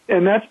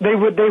 and they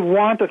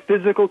want a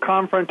physical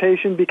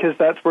confrontation because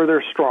that's where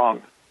they're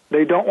strong.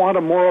 They don't want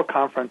a moral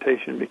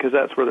confrontation because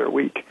that's where they're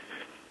weak.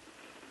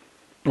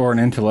 Or an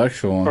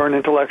intellectual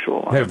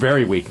one. They're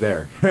very weak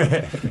there.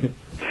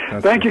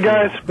 Thank you,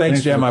 guys.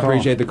 Thanks, Jim. I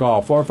appreciate the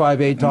call.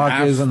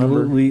 458-TALK is the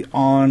number. Absolutely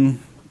on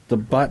the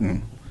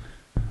button.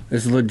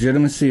 It's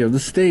legitimacy of the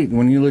state.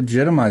 When you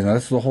legitimize,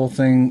 that's the whole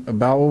thing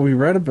about what we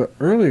read about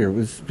earlier,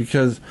 was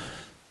because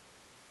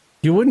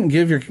you don't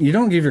give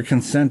your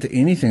consent to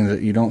anything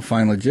that you don't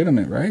find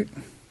legitimate, right?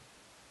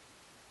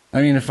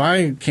 I mean, if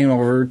I came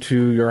over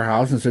to your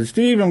house and said,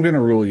 Steve, I'm going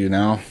to rule you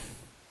now,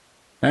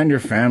 and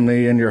your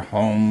family and your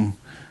home,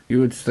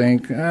 you would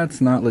think, that's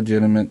not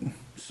legitimate.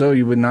 So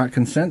you would not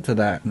consent to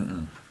that.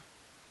 Mm-mm.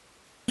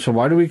 So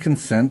why do we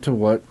consent to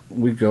why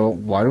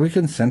do we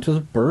consent to the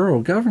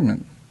borough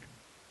government?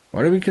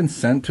 Why do we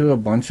consent to a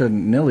bunch of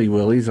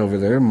nilly-willies over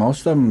there?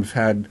 Most of them have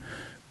had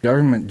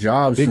government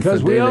jobs because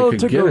since the day we all they could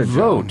took get a a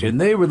vote, job.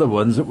 and they were the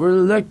ones that were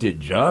elected,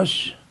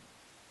 Josh.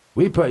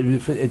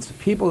 It's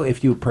people,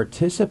 if you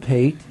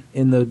participate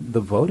in the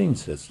voting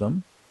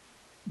system,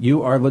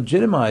 you are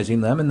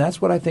legitimizing them, and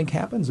that's what I think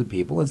happens to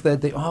people, is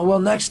that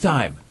next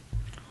time.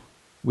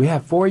 We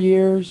have 4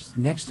 years.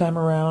 Next time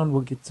around,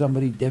 we'll get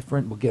somebody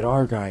different. We'll get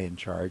our guy in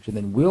charge, and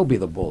then we'll be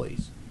the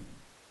bullies.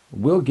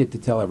 We'll get to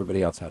tell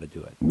everybody else how to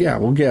do it. Yeah,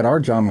 we'll get our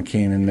John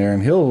McCain in there,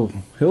 and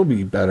he'll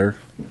be better.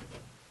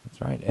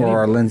 That's right. Or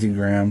our Lindsey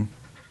Graham.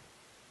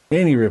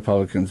 Any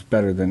Republican's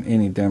better than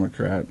any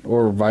Democrat,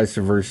 or vice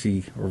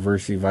versa, or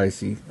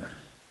vice.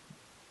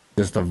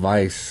 Just a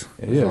vice.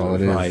 It is a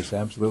vice,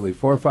 absolutely.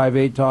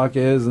 458-TALK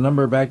is the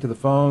number. Back to the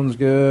phones.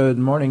 Good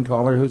morning,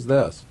 caller. Who's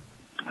this?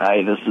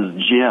 Hi, this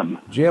is Jim.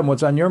 Jim,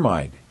 what's on your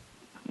mind?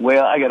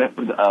 Well, I got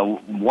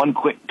one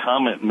quick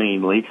comment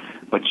mainly,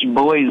 but you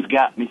boys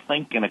got me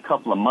thinking a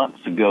couple of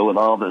months ago with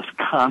all this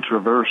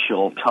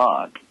controversial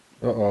talk.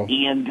 Uh-oh.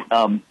 And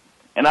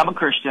I'm a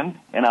Christian,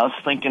 and I was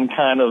thinking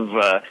kind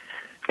of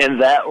in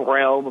that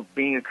realm of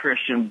being a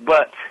Christian,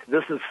 but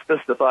this is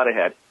the thought I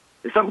had.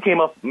 Something came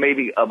up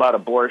maybe about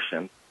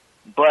abortion,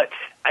 but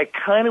I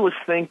kind of was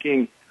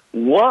thinking,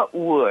 what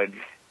would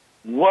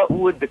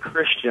the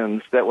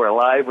Christians that were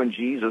alive when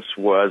Jesus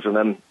was and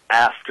then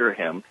after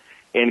him,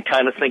 and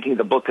kind of thinking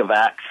the Book of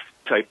Acts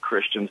type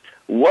Christians,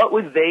 what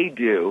would they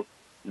do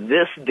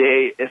this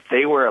day if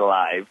they were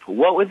alive?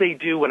 What would they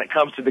do when it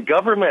comes to the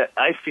government?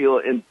 I feel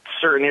in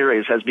certain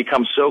areas has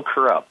become so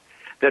corrupt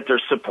that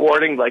they're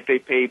supporting, like they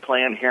pay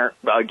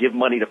give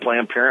money to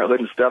Planned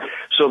Parenthood and stuff.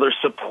 So they're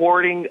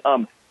supporting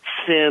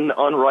sin,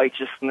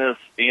 unrighteousness,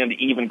 and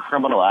even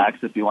criminal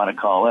acts, if you want to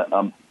call it,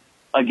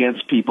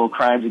 against people,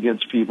 crimes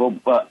against people.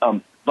 But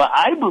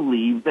I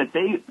believe that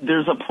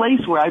there's a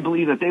place where I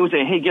believe that they would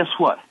say, hey, guess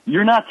what?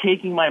 You're not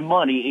taking my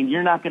money, and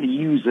you're not going to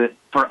use it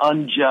for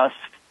unjust,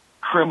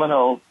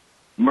 criminal,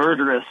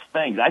 murderous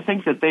things. I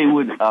think that they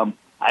would.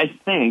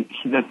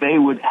 They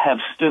would have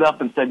stood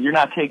up and said, you're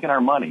not taking our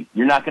money.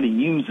 You're not going to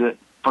use it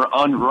for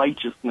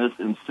unrighteousness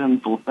and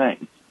sinful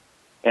things.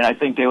 And I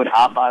think they would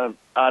opt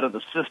out of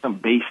the system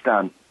based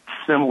on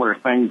similar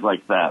things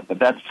like that. But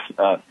that's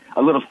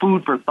a little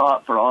food for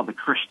thought for all the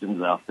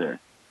Christians out there.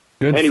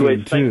 Good Anyways,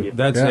 food, thank too. you.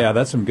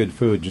 That's some good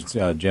food,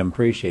 Jim.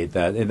 Appreciate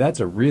that. And that's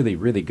a really,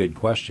 really good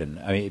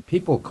question. I mean,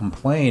 people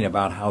complain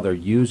about how they're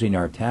using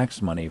our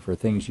tax money for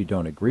things you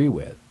don't agree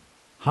with.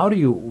 How do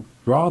you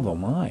draw the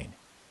line?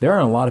 There are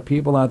a lot of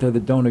people out there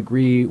that don't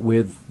agree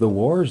with the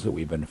wars that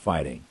we've been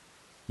fighting.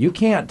 You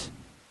can't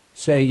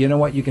say, you know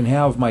what, you can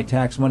have my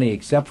tax money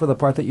except for the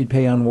part that you'd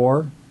pay on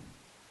war.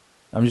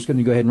 I'm just going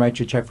to go ahead and write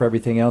you a check for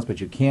everything else,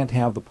 but you can't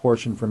have the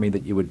portion for me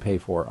that you would pay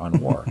for on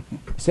war.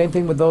 Same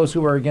thing with those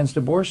who are against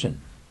abortion.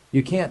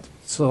 You can't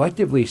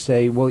selectively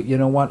say, well, you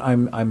know what,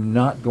 I'm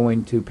not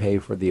going to pay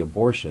for the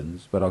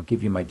abortions, but I'll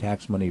give you my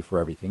tax money for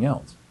everything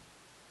else.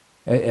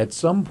 At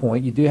some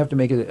point, you do have to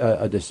make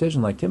a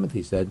decision, like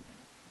Timothy said.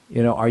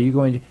 You know, are you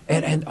going to...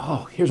 And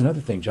here's another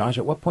thing, Josh.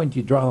 At what point do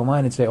you draw the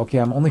line and say, okay,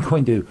 I'm only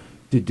going to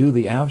do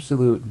the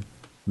absolute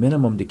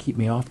minimum to keep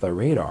me off the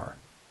radar?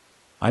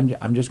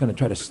 I'm just going to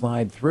try to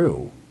slide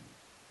through.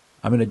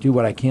 I'm going to do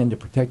what I can to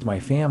protect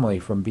my family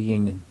from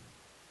being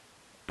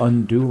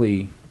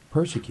unduly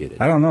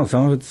persecuted. I don't know.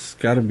 Some of it's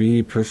got to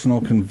be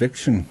personal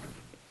conviction.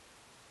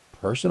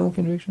 Personal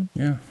conviction?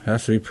 Yeah, it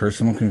has to be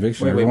personal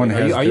conviction. Wait, Everyone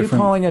has are you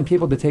different... calling on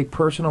people to take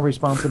personal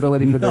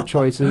responsibility for their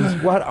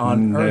choices? What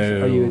on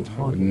earth are you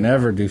talking about?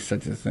 Never do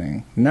such a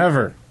thing.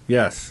 Never.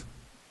 Yes.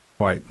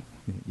 Quite.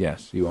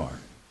 Yes, you are.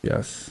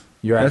 Yes.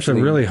 That's a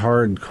really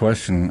hard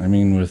question. I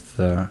mean, with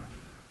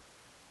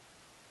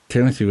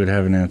Timothy would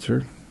have an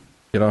answer.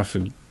 Get off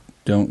the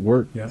don't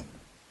work. Yeah.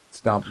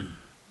 Stop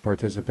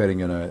participating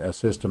in a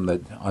system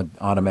that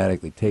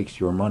automatically takes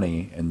your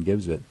money and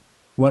gives it.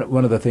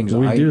 One of the things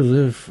we do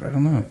live, I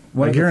don't know.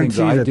 I guarantee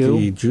that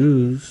the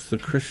Jews, the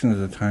Christians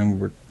at the time,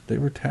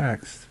 were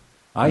taxed.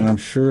 And I'm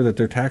sure that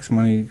their tax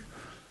money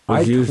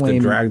was used to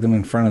drag them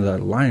in front of the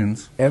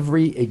lions.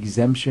 Every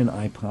exemption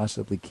I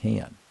possibly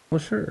can. Well,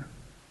 sure.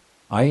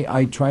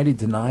 I try to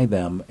deny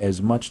them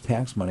as much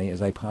tax money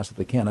as I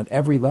possibly can at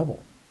every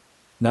level.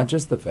 Not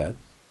just the Fed,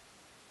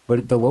 but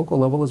at the local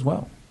level as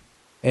well.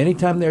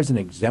 Anytime there's an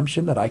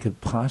exemption that I could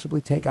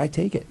possibly take, I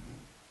take it.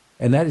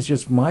 And that is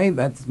just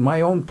that's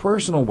my own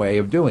personal way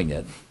of doing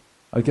it,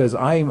 because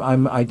I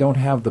don't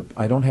have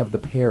the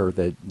pair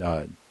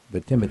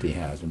that Timothy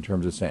has in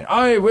terms of saying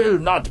I will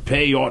not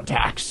pay your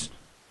tax.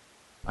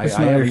 I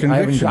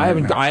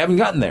haven't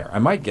gotten there. I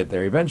might get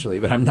there eventually,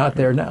 but I'm not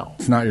there now.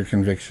 It's not your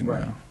conviction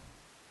now.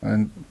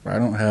 And I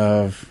don't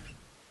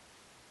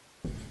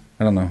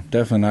know.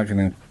 Definitely not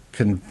going to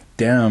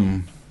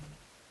condemn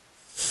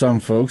some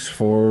folks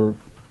for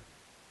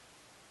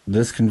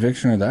this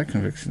conviction or that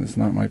conviction. It's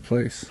not my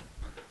place.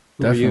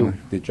 Who are you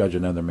to judge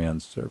another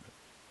man's servant?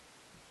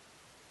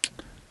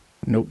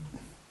 Nope.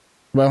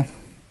 Well,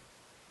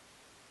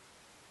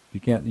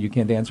 you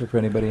can't answer for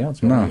anybody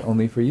else. No,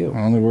 only for you. I'm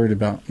only worried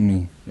about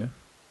me. Yeah.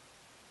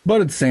 But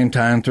at the same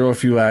time, throw a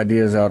few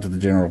ideas out to the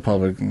general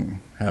public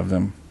and have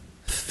them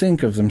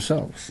think of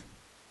themselves.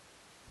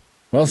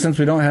 Well, since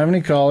we don't have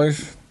any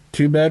callers,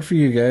 too bad for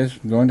you guys.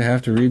 I'm going to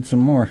have to read some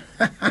more.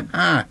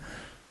 I'm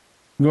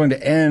going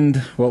to end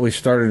what we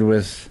started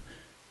with.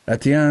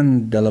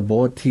 Etienne de la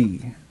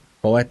Boétie.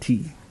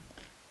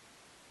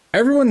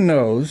 Everyone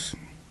knows,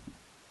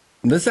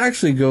 this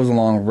actually goes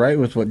along right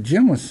with what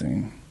Jim was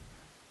saying,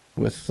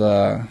 with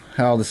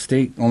how the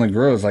state only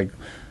grows. Like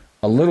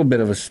a little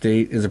bit of a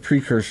state is a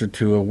precursor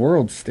to a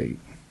world state.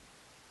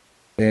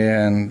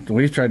 And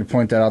we've tried to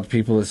point that out to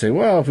people that say,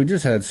 well, if we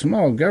just had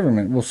small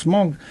government,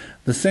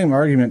 the same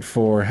argument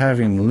for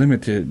having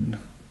limited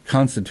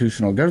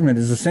constitutional government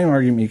is the same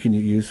argument you can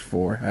use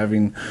for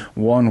having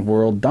one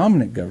world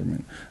dominant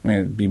government. I mean,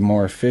 it'd be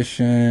more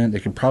efficient, they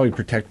could probably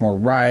protect more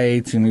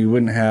rights, and we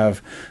wouldn't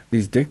have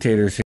these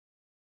dictators